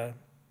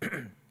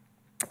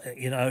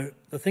 you know,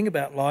 the thing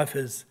about life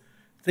is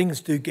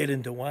things do get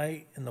in the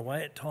way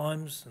at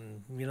times.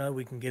 And, you know,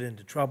 we can get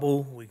into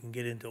trouble. We can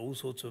get into all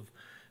sorts of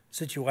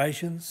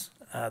situations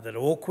that are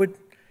awkward.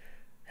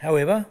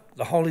 However,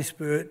 the Holy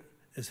Spirit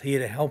is here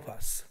to help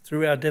us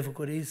through our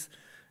difficulties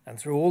and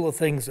through all the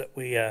things that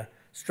we are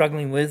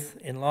struggling with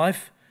in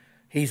life.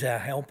 He's our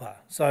helper.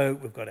 So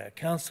we've got our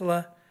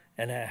counsellor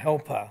and our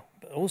helper.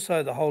 But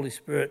also the Holy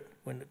Spirit,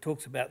 when it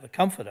talks about the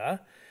comforter,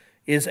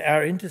 is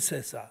our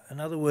intercessor. In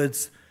other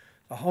words,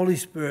 the Holy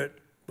Spirit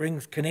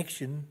brings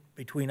connection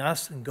between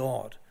us and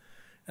God.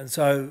 And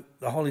so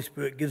the Holy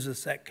Spirit gives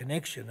us that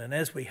connection. And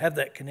as we have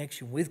that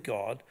connection with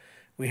God,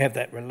 we have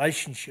that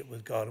relationship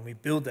with God, and we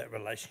build that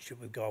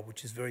relationship with God,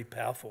 which is very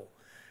powerful.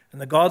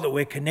 And the God that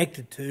we're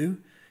connected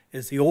to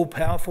is the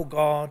all-powerful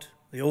God,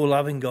 the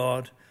all-loving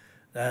God,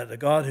 the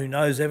God who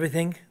knows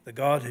everything, the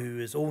God who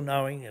is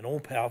all-knowing and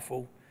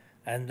all-powerful,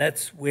 and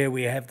that's where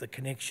we have the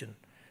connection.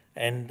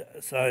 And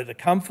so the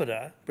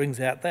Comforter brings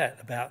out that,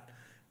 about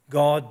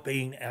God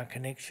being our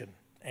connection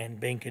and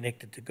being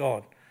connected to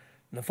God.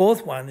 And the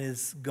fourth one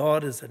is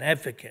God as an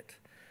advocate.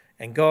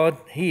 And God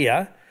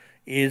here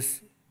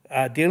is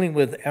dealing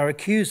with our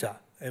accuser,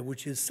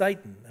 which is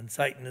Satan. And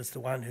Satan is the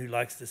one who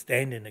likes to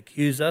stand and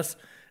accuse us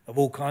of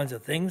all kinds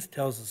of things,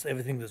 tells us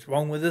everything that's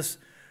wrong with us,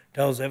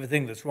 tells us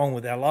everything that's wrong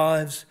with our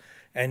lives,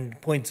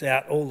 and points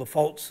out all the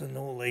faults and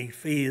all the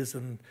fears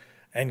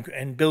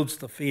and builds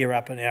the fear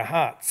up in our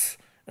hearts.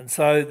 And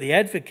so the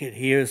advocate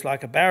here is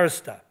like a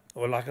barrister.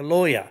 or like a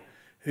lawyer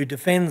who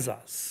defends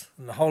us.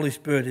 And the Holy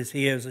Spirit is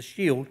here as a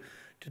shield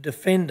to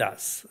defend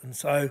us. And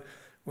so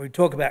when we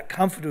talk about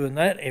comforter in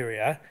that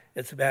area,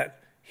 it's about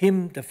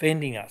him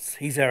defending us.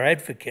 He's our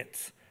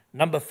advocate.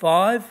 Number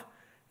 5,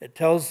 it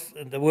tells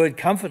the word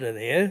comforter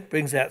there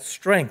brings out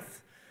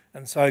strength.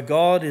 And so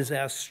God is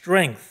our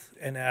strength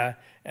and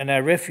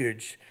our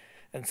refuge.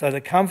 And so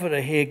the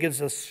comforter here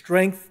gives us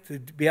strength to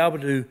be able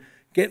to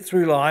get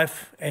through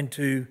life and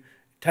to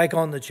take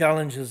on the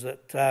challenges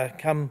that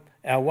come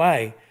our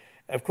way.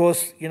 Of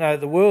course, you know,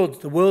 the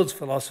world's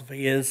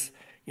philosophy is,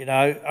 you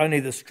know,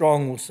 only the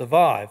strong will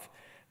survive.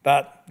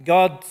 But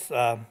God's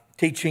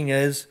teaching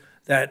is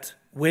that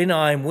when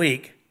I'm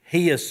weak,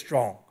 he is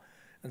strong.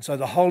 And so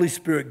the Holy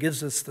Spirit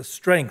gives us the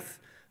strength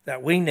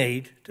that we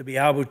need to be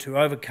able to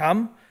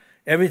overcome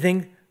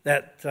everything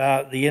that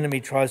the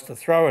enemy tries to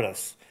throw at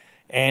us,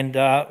 and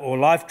or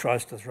life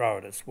tries to throw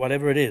at us,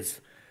 whatever it is.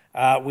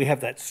 We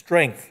have that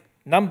strength.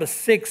 Number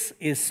 6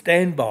 is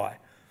standby.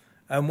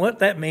 And what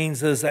that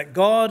means is that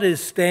God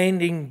is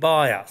standing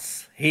by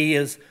us. He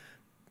is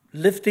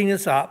lifting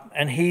us up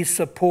and he's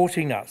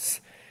supporting us.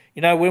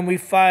 You know, when we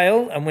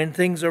fail and when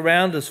things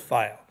around us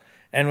fail,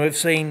 and we've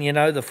seen, you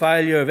know, the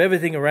failure of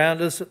everything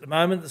around us at the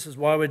moment. This is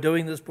why we're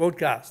doing this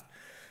broadcast.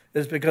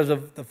 It's because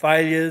of the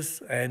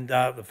failures and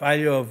the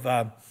failure of,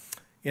 our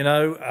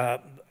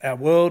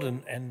world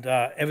and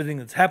everything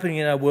that's happening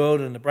in our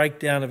world and the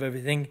breakdown of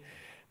everything.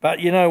 But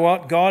you know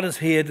what? God is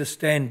here to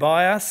stand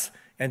by us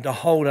and to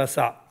hold us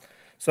up.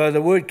 So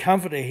the word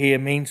comforter here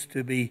means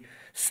to be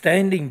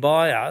standing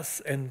by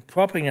us and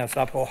propping us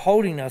up or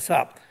holding us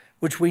up,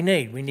 which we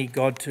need. We need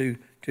God to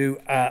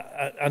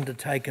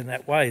undertake in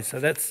that way. So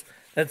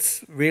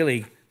that's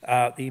really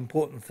the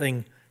important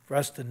thing for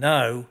us to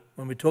know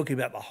when we're talking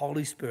about the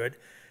Holy Spirit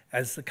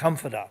as the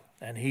comforter,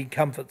 and he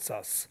comforts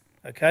us,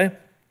 okay?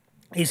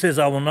 He says,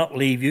 I will not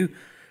leave you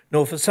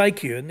nor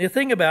forsake you. And the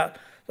thing about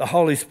the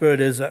Holy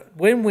Spirit is that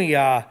when we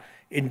are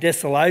in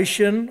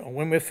desolation, or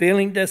when we're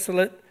feeling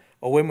desolate,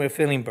 or when we're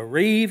feeling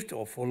bereaved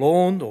or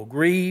forlorn or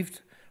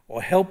grieved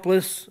or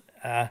helpless,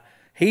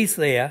 he's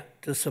there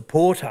to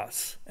support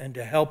us and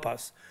to help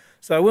us.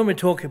 So when we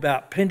talk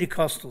about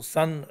Pentecost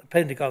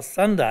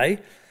Sunday,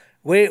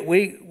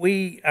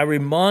 we are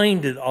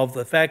reminded of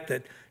the fact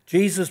that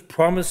Jesus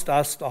promised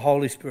us the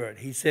Holy Spirit.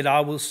 He said, I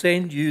will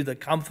send you the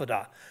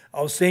Comforter.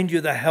 I'll send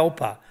you the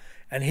Helper.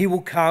 And he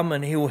will come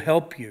and he will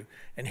help you.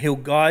 And he'll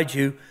guide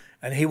you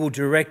and he will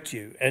direct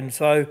you. And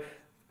so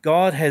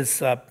God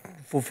has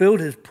fulfilled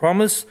his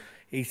promise.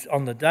 He's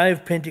on the day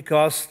of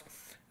Pentecost,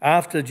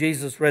 after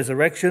Jesus'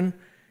 resurrection,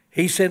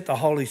 he sent the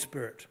Holy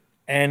Spirit.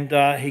 And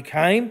he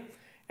came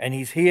and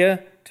he's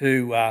here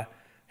to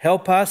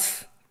help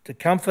us, to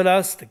comfort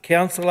us, to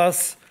counsel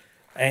us,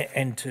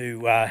 and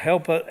to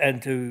help us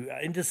and to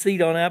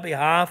intercede on our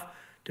behalf,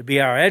 to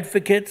be our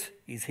advocate.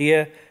 He's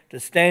here to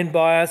stand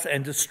by us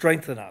and to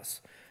strengthen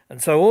us.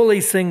 And so all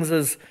these things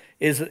is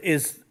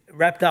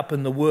wrapped up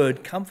in the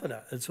word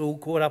comforter. It's all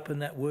caught up in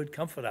that word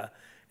comforter.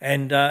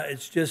 And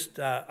it's just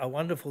a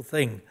wonderful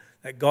thing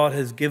that God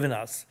has given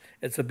us.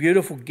 It's a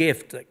beautiful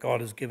gift that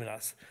God has given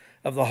us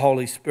of the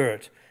Holy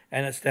Spirit.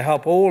 And it's to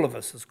help all of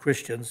us as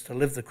Christians to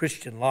live the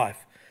Christian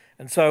life.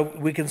 And so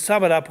we can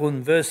sum it up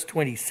in verse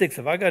 26.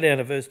 If I go down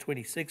to verse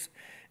 26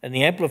 in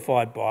the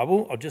Amplified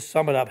Bible, I'll just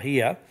sum it up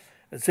here.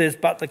 It says,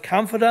 but the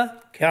Comforter,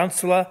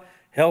 Counselor,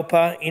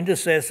 Helper,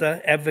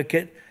 Intercessor,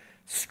 Advocate,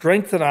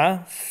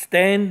 Strengthener,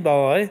 stand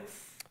by,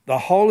 the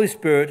Holy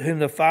Spirit, whom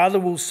the Father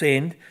will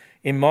send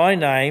in my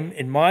name,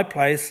 in my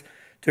place,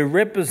 to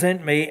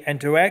represent me and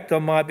to act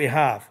on my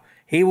behalf.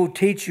 He will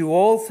teach you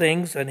all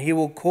things, and he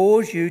will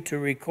cause you to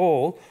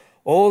recall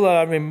all that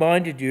I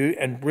reminded you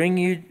and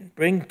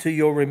bring to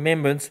your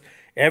remembrance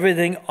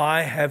everything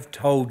I have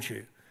told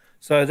you.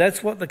 So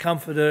that's what the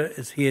Comforter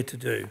is here to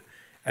do.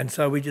 And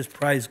so we just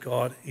praise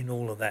God in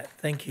all of that.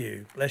 Thank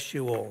you. Bless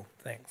you all.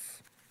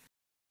 Thanks.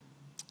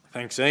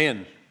 Thanks,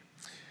 Ian.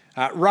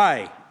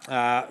 Ray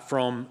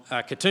from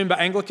Katoomba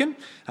Anglican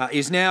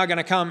is now going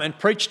to come and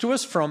preach to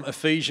us from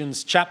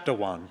Ephesians chapter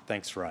 1.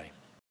 Thanks, Ray.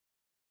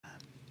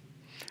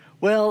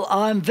 Well,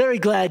 I'm very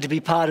glad to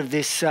be part of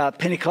this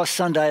Pentecost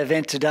Sunday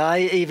event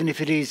today, even if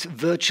it is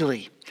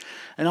virtually.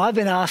 And I've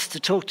been asked to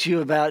talk to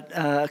you about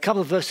a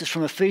couple of verses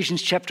from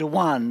Ephesians chapter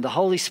 1, the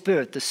Holy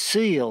Spirit, the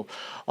seal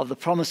of the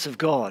promise of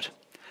God.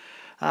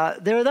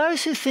 There are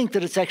those who think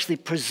that it's actually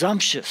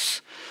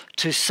presumptuous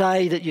to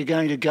say that you're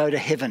going to go to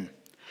heaven.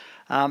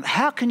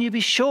 How can you be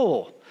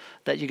sure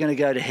that you're going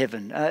to go to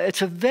heaven?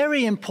 It's a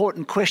very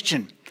important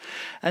question.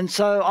 And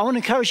so I want to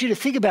encourage you to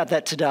think about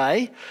that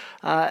today.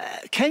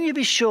 Can you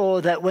be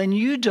sure that when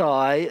you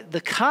die, the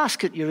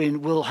casket you're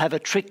in will have a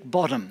trick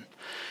bottom?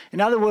 In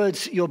other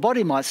words, your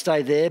body might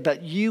stay there,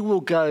 but you will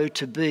go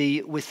to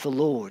be with the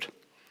Lord.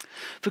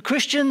 For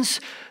Christians,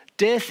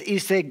 death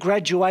is their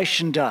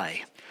graduation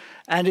day.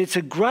 And it's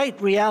a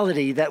great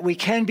reality that we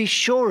can be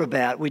sure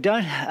about. We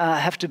don't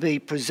have to be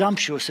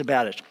presumptuous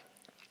about it.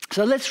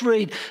 So let's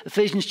read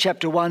Ephesians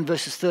chapter 1,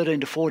 verses 13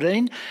 to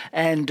 14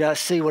 and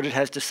see what it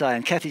has to say.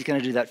 And Kathy's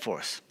going to do that for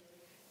us.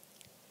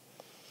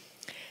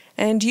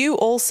 And you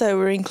also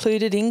were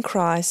included in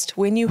Christ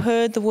when you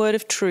heard the word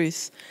of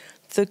truth,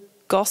 the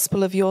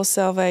gospel of your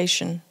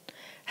salvation.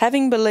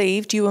 Having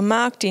believed, you were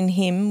marked in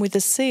him with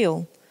a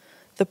seal,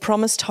 the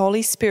promised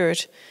Holy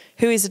Spirit,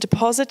 who is a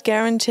deposit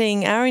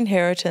guaranteeing our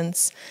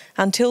inheritance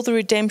until the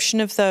redemption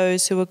of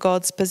those who are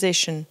God's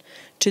possession,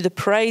 to the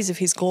praise of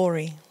his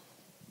glory.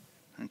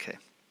 Okay.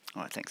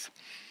 All right, thanks.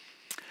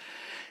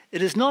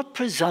 It is not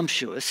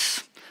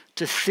presumptuous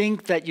to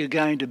think that you're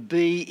going to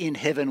be in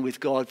heaven with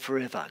God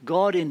forever.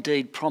 God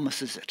indeed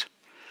promises it.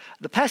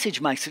 The passage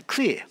makes it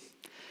clear.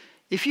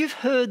 If you've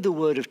heard the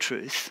word of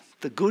truth,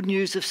 the good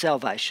news of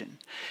salvation,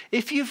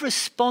 if you've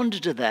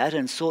responded to that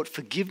and sought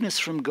forgiveness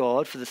from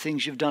God for the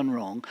things you've done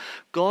wrong,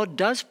 God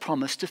does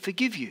promise to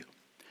forgive you.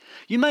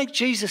 You make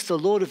Jesus the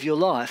Lord of your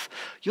life,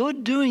 you're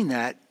doing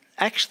that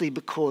actually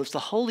because the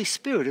Holy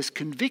Spirit has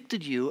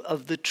convicted you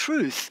of the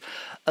truth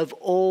of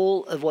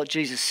all of what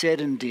Jesus said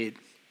and did,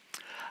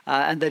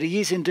 and that he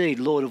is indeed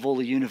Lord of all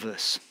the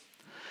universe.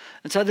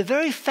 And so the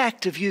very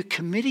fact of you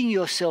committing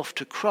yourself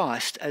to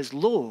Christ as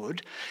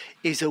Lord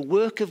is a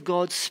work of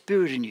God's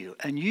Spirit in you,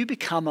 and you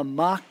become a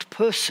marked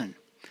person,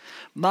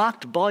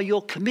 marked by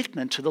your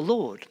commitment to the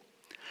Lord.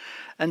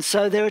 And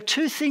so there are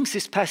two things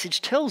this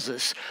passage tells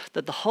us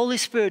that the Holy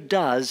Spirit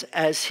does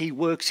as he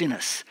works in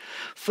us.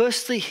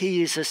 Firstly,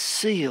 he is a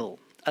seal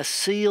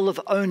of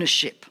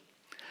ownership.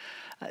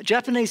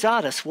 Japanese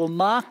artists will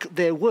mark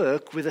their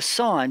work with a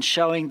sign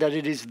showing that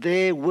it is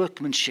their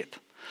workmanship.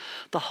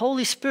 The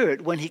Holy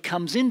Spirit, when he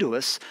comes into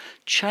us,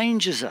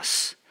 changes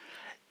us.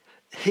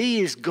 He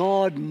is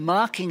God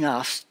marking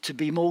us to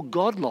be more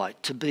godlike,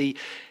 to be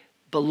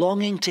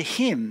belonging to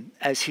him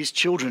as his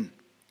children,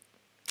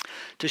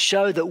 to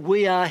show that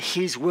we are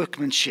his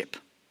workmanship.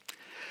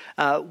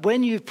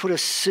 When you put a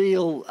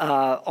seal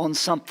on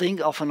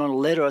something, often on a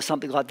letter or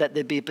something like that,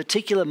 there'd be a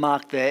particular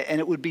mark there and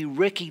it would be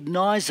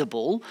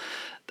recognisable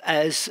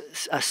as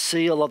a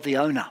seal of the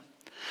owner.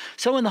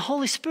 So when the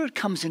Holy Spirit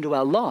comes into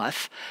our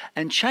life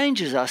and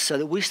changes us so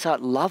that we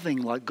start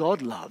loving like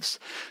God loves,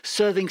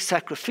 serving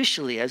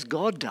sacrificially as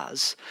God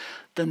does,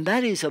 then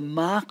that is a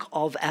mark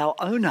of our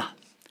owner.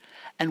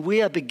 And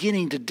we are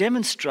beginning to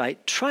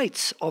demonstrate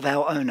traits of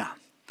our owner.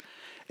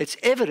 It's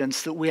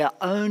evidence that we are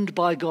owned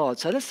by God.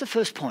 So that's the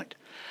first point,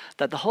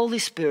 that the Holy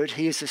Spirit,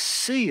 he is a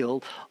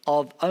seal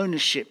of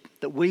ownership,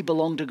 that we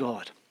belong to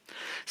God.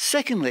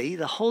 Secondly,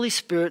 the Holy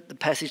Spirit, the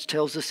passage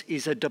tells us,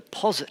 is a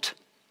deposit.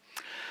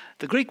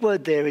 The Greek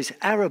word there is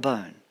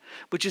arabone,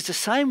 which is the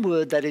same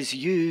word that is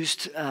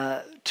used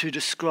to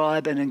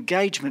describe an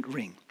engagement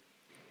ring.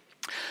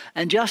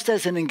 And just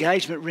as an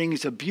engagement ring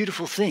is a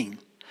beautiful thing,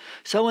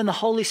 so when the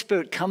Holy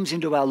Spirit comes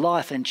into our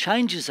life and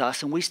changes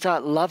us and we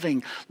start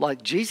loving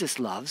like Jesus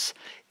loves,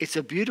 it's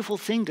a beautiful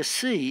thing to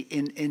see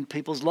in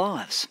people's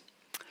lives.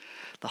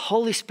 The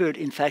Holy Spirit,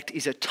 in fact,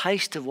 is a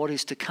taste of what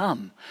is to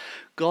come.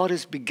 God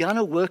has begun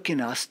a work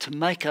in us to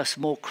make us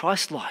more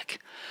Christ-like.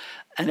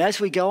 And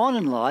as we go on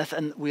in life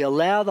and we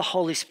allow the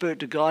Holy Spirit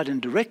to guide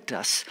and direct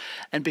us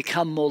and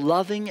become more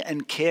loving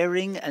and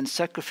caring and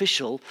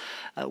sacrificial,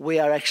 we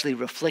are actually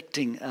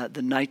reflecting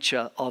the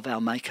nature of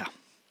our Maker.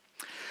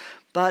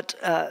 But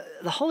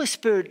the Holy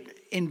Spirit,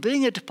 in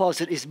being a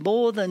deposit, is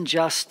more than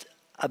just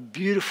a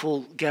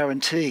beautiful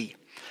guarantee.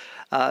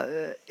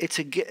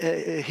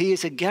 He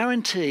is a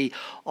guarantee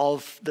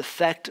of the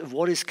fact of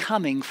what is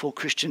coming for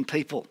Christian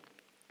people.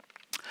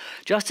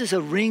 Just as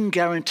a ring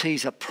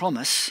guarantees a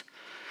promise,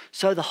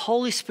 so the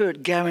Holy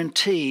Spirit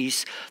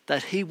guarantees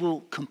that he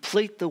will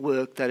complete the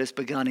work that has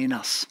begun in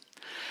us.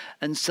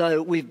 And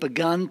so we've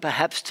begun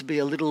perhaps to be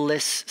a little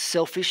less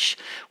selfish.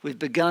 We've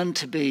begun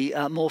to be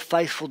more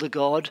faithful to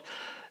God.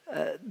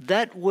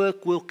 That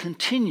work will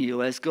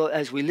continue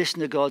as we listen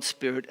to God's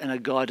Spirit and are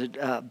guided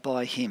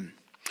by him.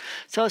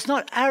 So it's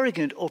not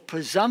arrogant or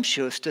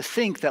presumptuous to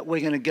think that we're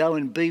going to go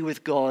and be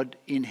with God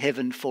in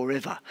heaven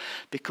forever,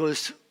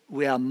 because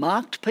we are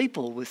marked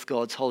people with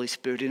God's Holy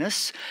Spirit in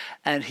us,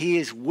 and he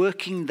is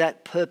working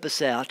that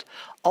purpose out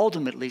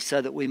ultimately so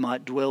that we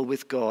might dwell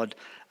with God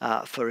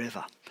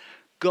forever.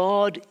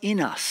 God in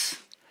us,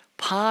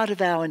 part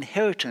of our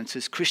inheritance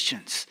as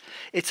Christians.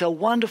 It's a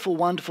wonderful,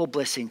 wonderful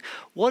blessing.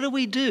 What do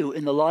we do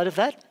in the light of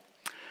that?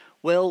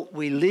 Well,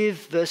 we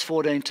live, verse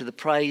 14, to the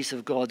praise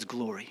of God's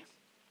glory.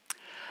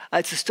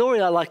 It's a story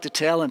I like to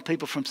tell, and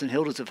people from St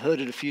Hilda's have heard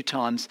it a few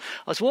times.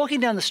 I was walking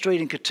down the street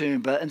in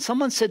Katoomba and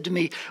someone said to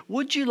me,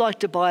 would you like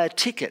to buy a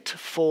ticket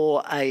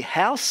for a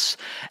house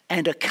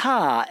and a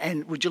car,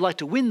 and would you like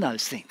to win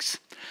those things?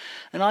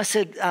 And I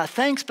said,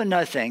 thanks but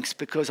no thanks,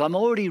 because I'm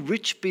already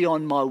rich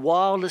beyond my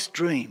wildest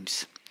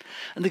dreams.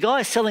 And the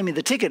guy selling me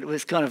the ticket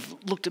was kind of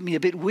looked at me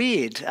a bit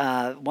weird,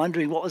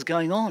 wondering what was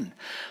going on.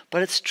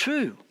 But it's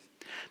true.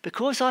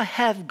 Because I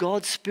have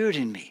God's Spirit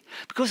in me,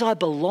 because I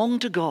belong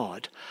to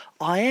God,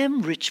 I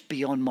am rich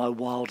beyond my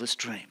wildest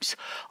dreams.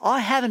 I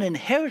have an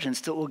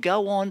inheritance that will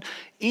go on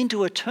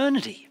into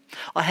eternity.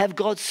 I have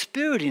God's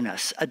Spirit in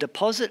us, a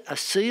deposit, a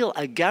seal,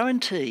 a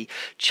guarantee,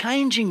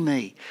 changing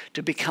me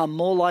to become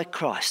more like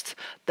Christ.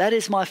 That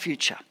is my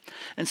future.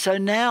 And so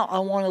now I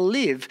want to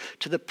live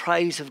to the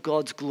praise of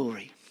God's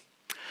glory.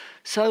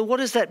 So what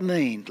does that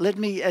mean? Let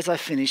me, as I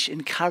finish,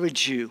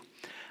 encourage you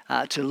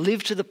to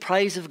live to the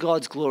praise of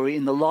God's glory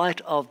in the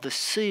light of the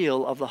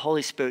seal of the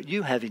Holy Spirit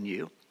you have in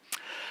you.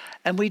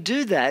 And we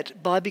do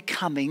that by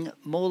becoming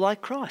more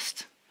like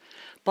Christ,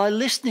 by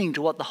listening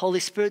to what the Holy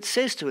Spirit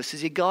says to us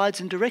as he guides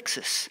and directs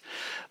us,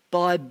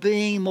 by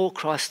being more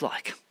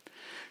Christ-like.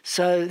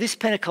 So this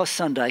Pentecost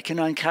Sunday, can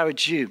I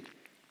encourage you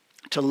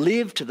to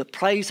live to the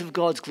praise of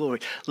God's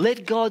glory?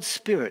 Let God's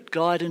Spirit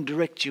guide and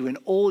direct you in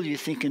all you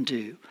think and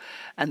do,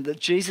 and that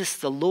Jesus,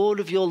 the Lord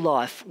of your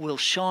life, will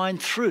shine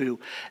through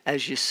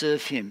as you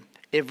serve him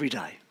every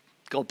day.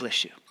 God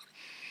bless you.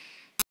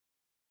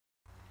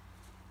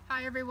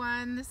 Hi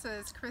everyone, this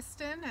is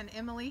Kristen and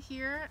Emily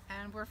here,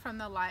 and we're from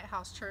the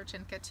Lighthouse Church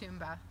in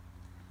Katoomba.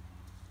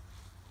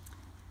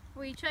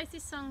 We chose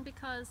this song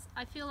because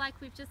I feel like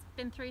we've just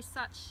been through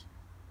such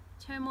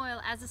turmoil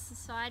as a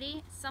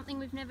society, something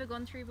we've never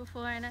gone through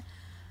before, and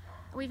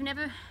we've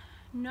never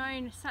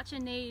known such a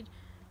need,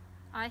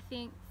 I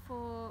think,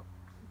 for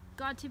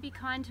God to be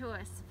kind to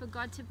us, for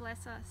God to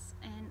bless us.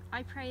 And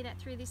I pray that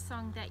through this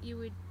song that you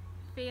would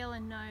feel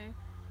and know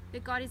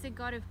that God is a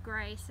God of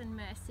grace and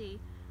mercy,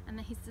 and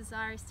that his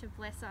desire is to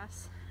bless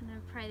us. And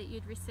I pray that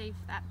you'd receive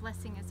that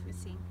blessing as we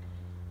sing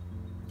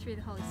through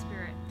the Holy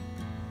Spirit.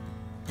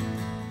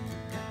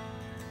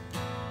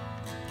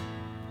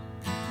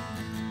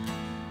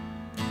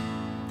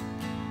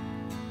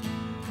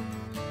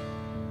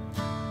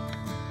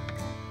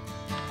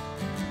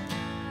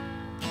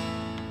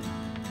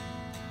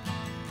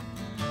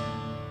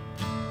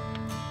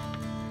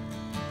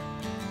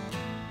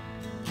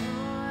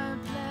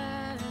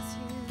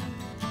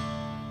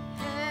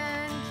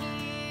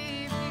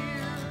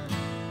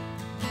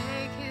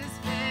 Make his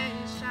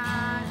face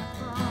shine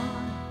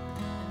upon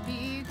and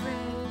be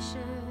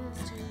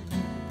gracious to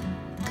you.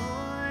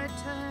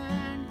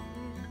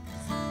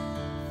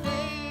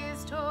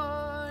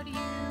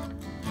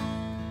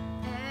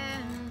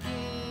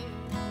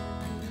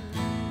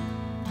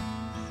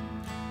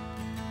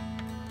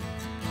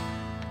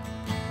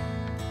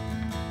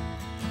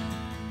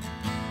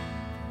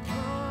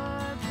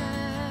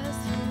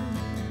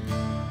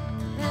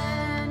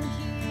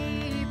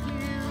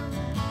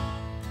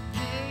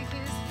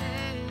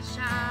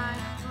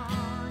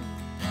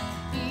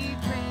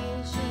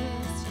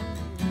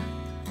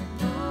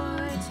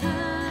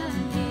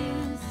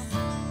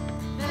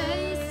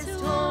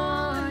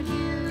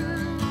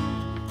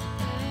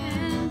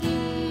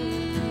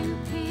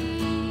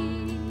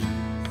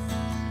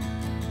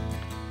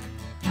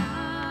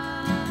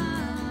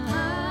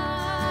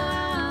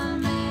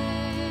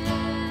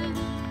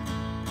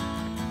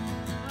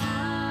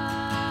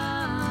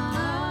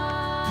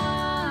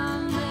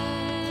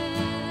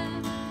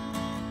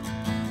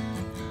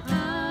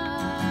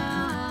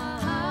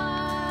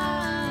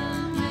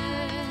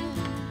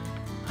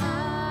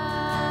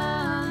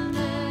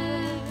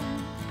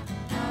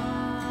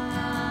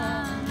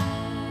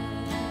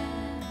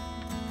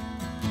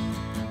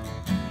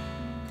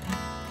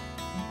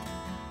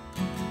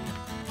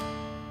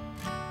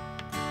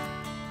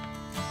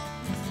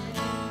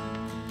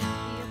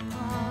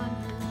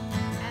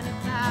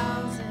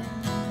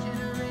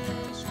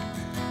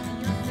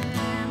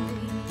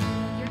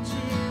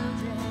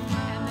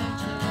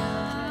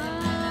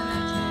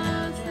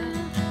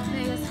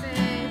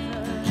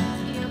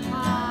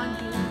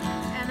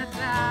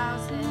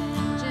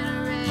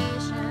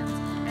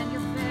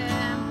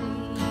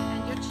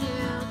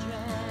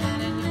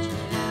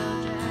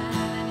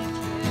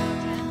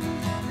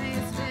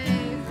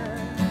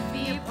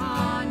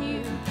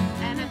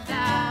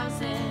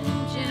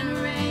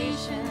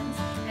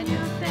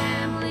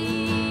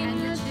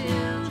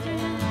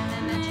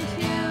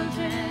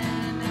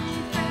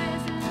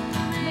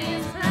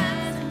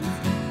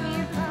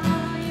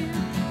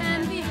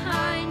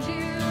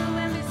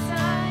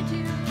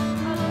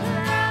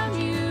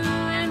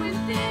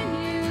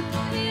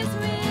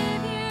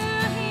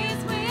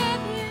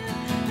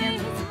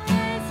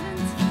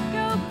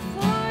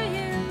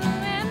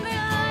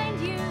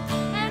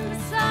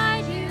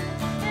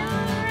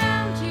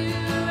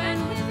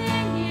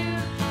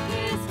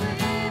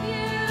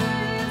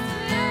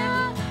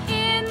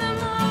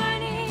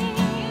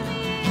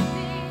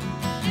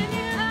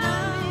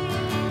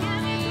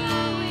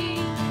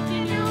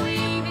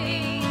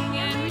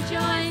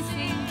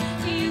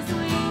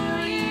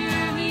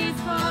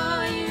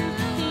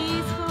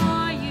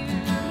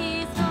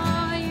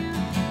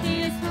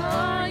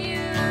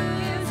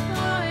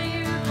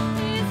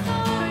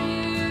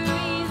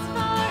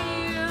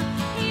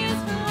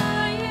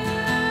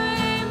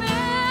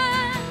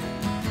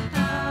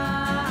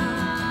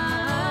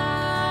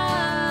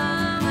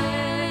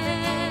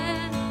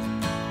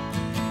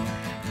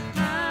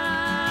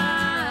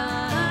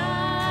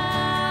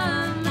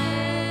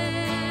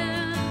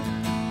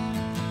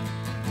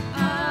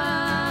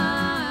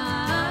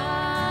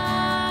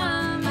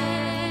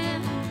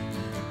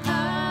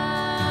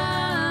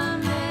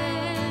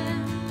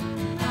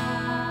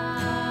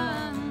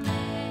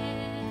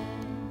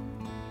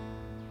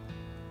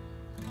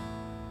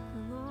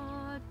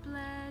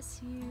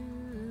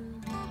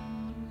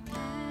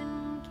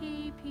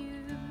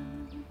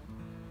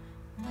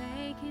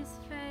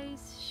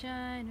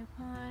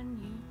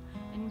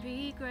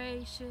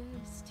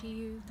 gracious to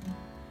you.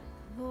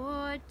 The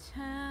Lord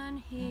turn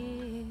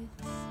his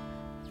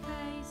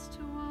face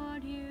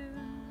toward you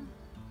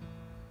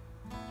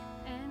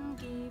and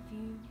give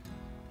you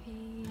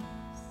peace.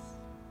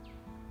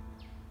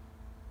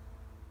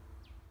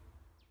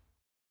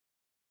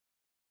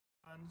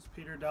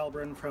 Peter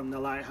Dahlgren from the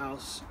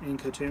Lighthouse in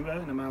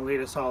Katoomba, and I'm going to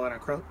lead us all in a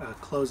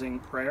closing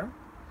prayer.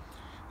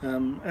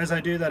 As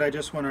I do that, I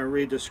just want to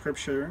read the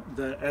scripture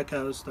that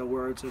echoes the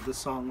words of the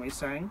song we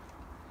sang.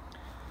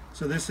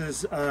 So this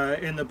is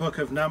in the book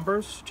of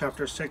Numbers,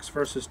 chapter 6,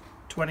 verses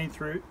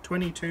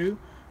 22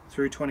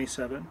 through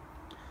 27.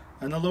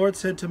 And the Lord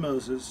said to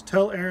Moses,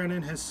 "Tell Aaron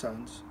and his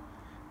sons,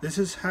 this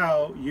is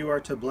how you are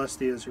to bless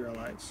the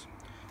Israelites.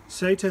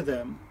 Say to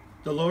them,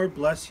 the Lord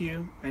bless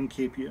you and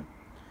keep you.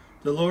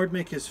 The Lord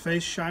make his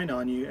face shine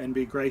on you and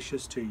be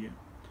gracious to you.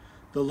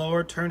 The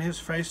Lord turn his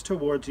face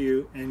towards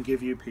you and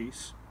give you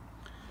peace.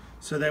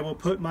 So they will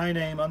put my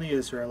name on the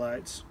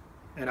Israelites,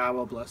 and I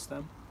will bless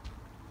them."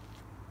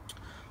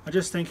 I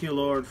just thank you,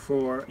 Lord,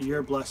 for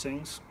your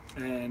blessings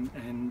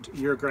and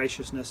your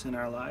graciousness in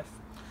our life.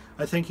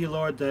 I thank you,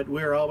 Lord, that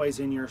we're always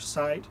in your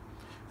sight,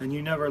 and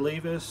you never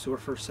leave us or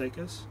forsake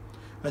us.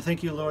 I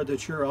thank you, Lord,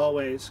 that you're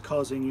always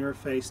causing your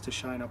face to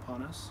shine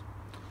upon us.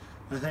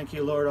 I thank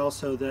you, Lord,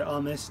 also that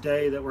on this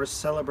day that we're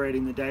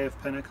celebrating the day of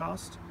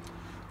Pentecost,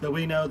 that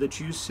we know that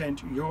you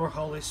sent your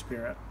Holy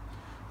Spirit.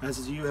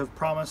 As you have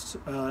promised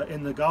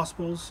in the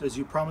Gospels, as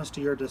you promised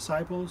to your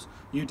disciples,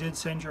 you did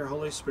send your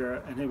Holy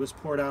Spirit, and it was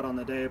poured out on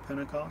the day of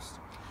Pentecost.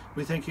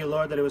 We thank you,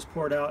 Lord, that it was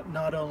poured out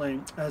not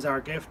only as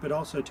our gift, but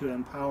also to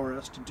empower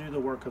us to do the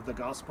work of the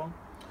gospel.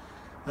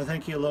 I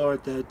thank you,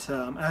 Lord, that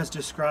as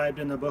described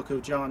in the book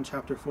of John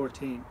chapter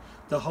 14,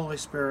 the Holy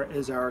Spirit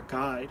is our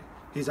guide.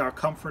 He's our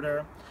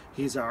comforter,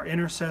 he's our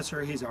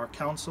intercessor, he's our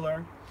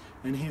counselor,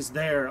 and he's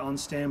there on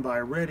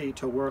standby, ready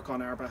to work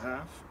on our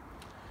behalf.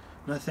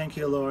 And I thank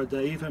you, Lord,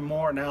 that even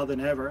more now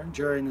than ever,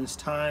 during this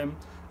time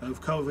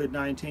of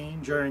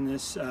COVID-19, during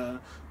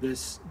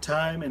this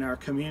time in our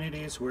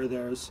communities where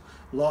there's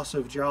loss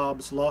of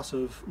jobs, loss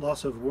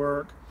of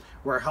work,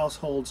 where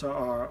households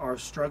are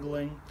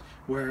struggling,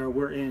 where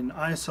we're in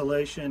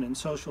isolation and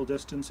social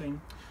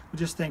distancing, we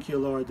just thank you,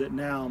 Lord, that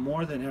now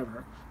more than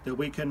ever, that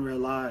we can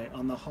rely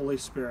on the Holy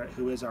Spirit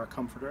who is our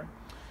comforter.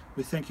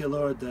 We thank you,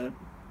 Lord, that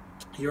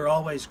you're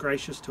always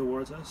gracious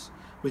towards us.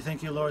 We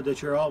thank you, Lord,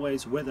 that you're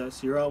always with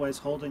us. You're always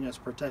holding us,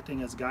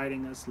 protecting us,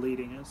 guiding us,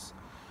 leading us.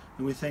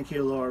 And we thank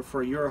you, Lord,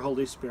 for your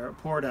Holy Spirit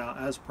poured out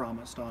as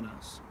promised on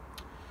us.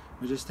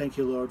 We just thank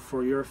you, Lord,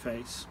 for your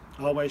face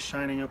always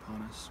shining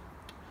upon us.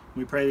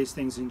 We pray these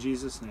things in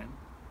Jesus' name.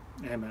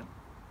 Amen.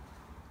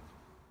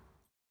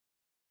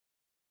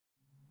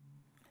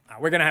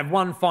 We're going to have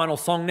one final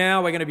song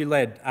now. We're going to be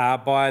led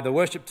by the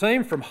worship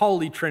team from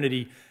Holy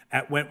Trinity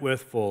at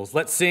Wentworth Falls.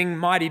 Let's sing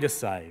Mighty to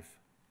Save.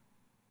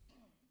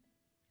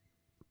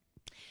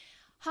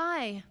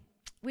 Hi,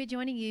 we're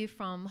joining you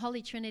from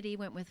Holy Trinity,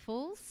 Wentworth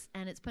Falls,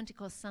 and it's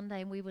Pentecost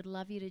Sunday, and we would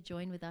love you to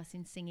join with us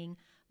in singing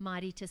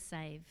Mighty to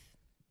Save.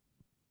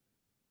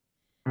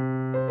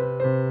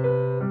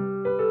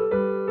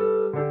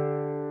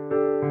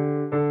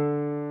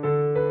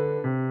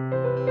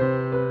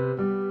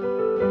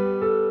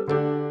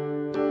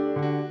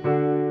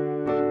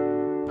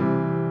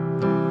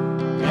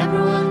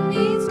 Everyone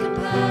needs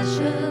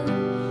compassion,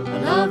 a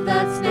love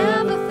that's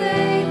never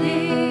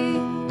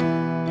failing.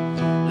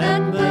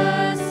 Let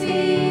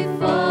mercy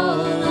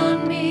fall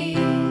on me.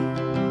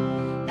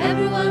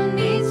 Everyone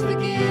needs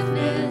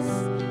forgiveness,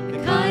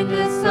 the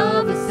kindness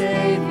of a Savior.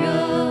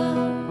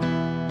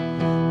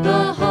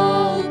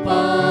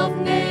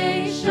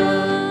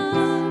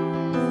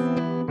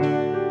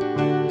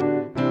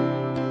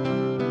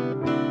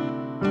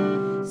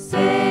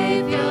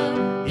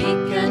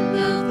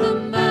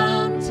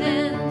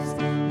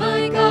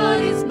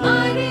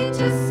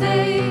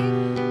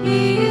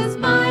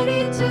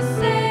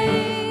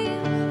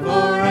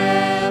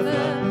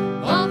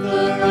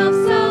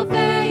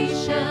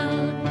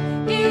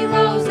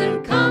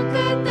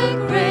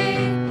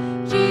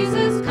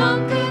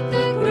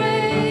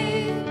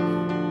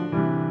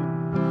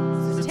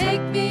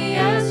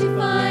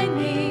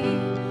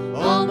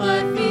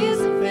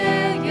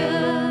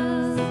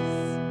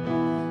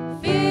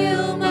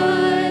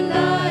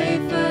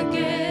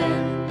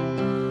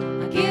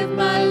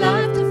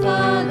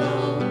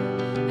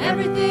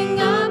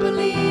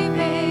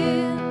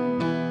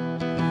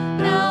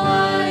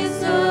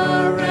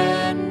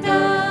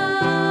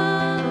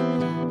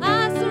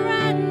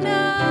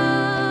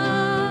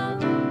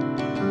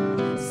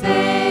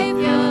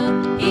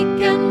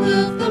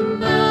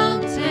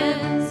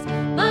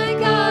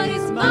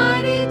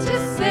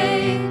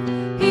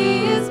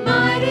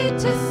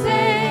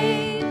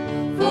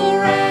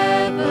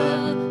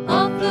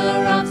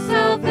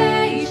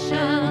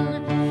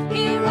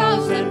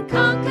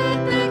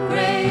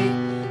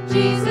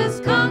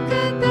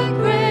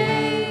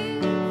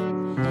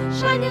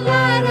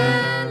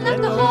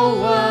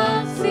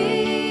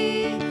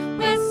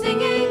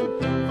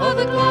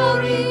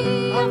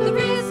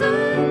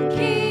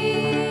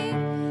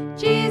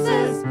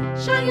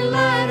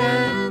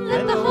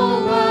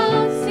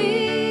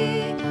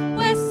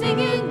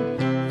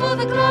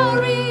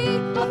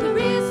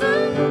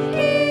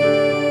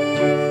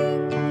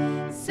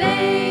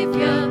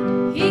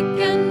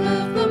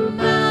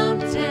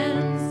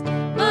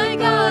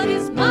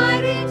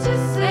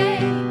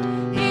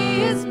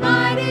 Jesus,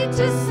 mighty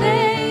to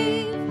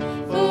save,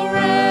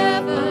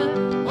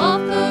 forever,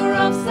 author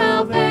of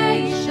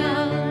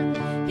salvation.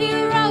 He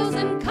rose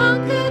and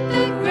conquered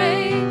the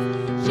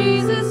grave.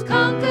 Jesus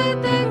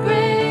conquered the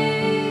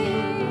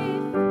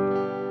grave.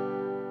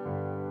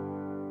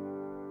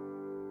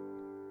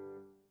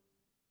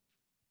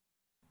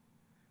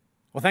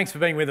 Well, thanks for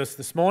being with us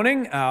this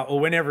morning,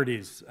 or whenever it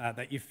is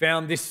that you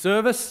found this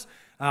service.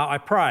 I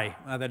pray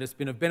that it's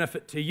been of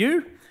benefit to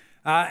you.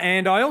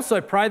 And I also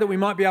pray that we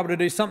might be able to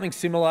do something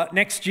similar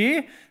next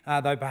year,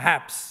 though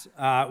perhaps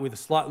with a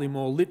slightly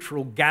more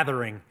literal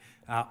gathering,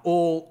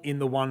 all in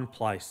the one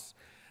place.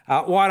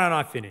 Why don't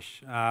I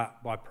finish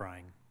by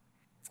praying?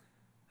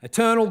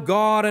 Eternal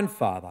God and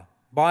Father,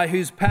 by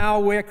whose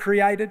power we're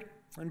created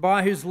and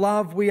by whose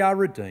love we are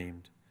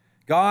redeemed,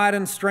 guide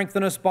and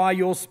strengthen us by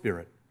your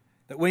Spirit,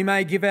 that we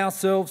may give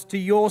ourselves to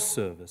your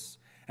service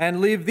and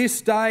live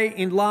this day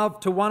in love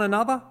to one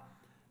another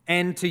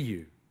and to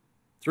you.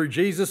 Through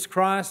Jesus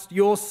Christ,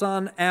 your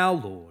Son, our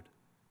Lord.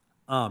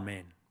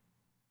 Amen.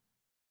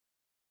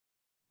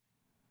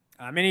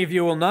 Many of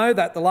you will know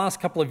that the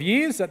last couple of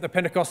years at the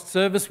Pentecost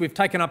Service we've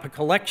taken up a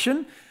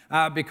collection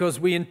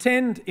because we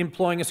intend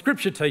employing a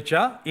scripture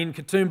teacher in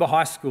Katoomba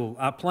High School.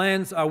 Our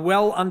plans are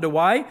well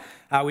underway.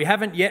 We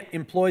haven't yet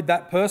employed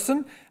that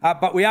person,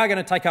 but we are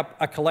going to take up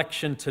a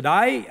collection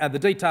today. The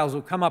details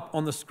will come up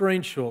on the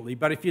screen shortly,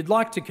 but if you'd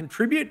like to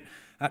contribute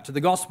to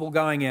the gospel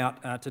going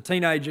out to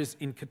teenagers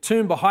in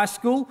Katoomba High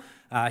School,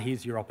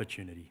 here's your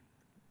opportunity.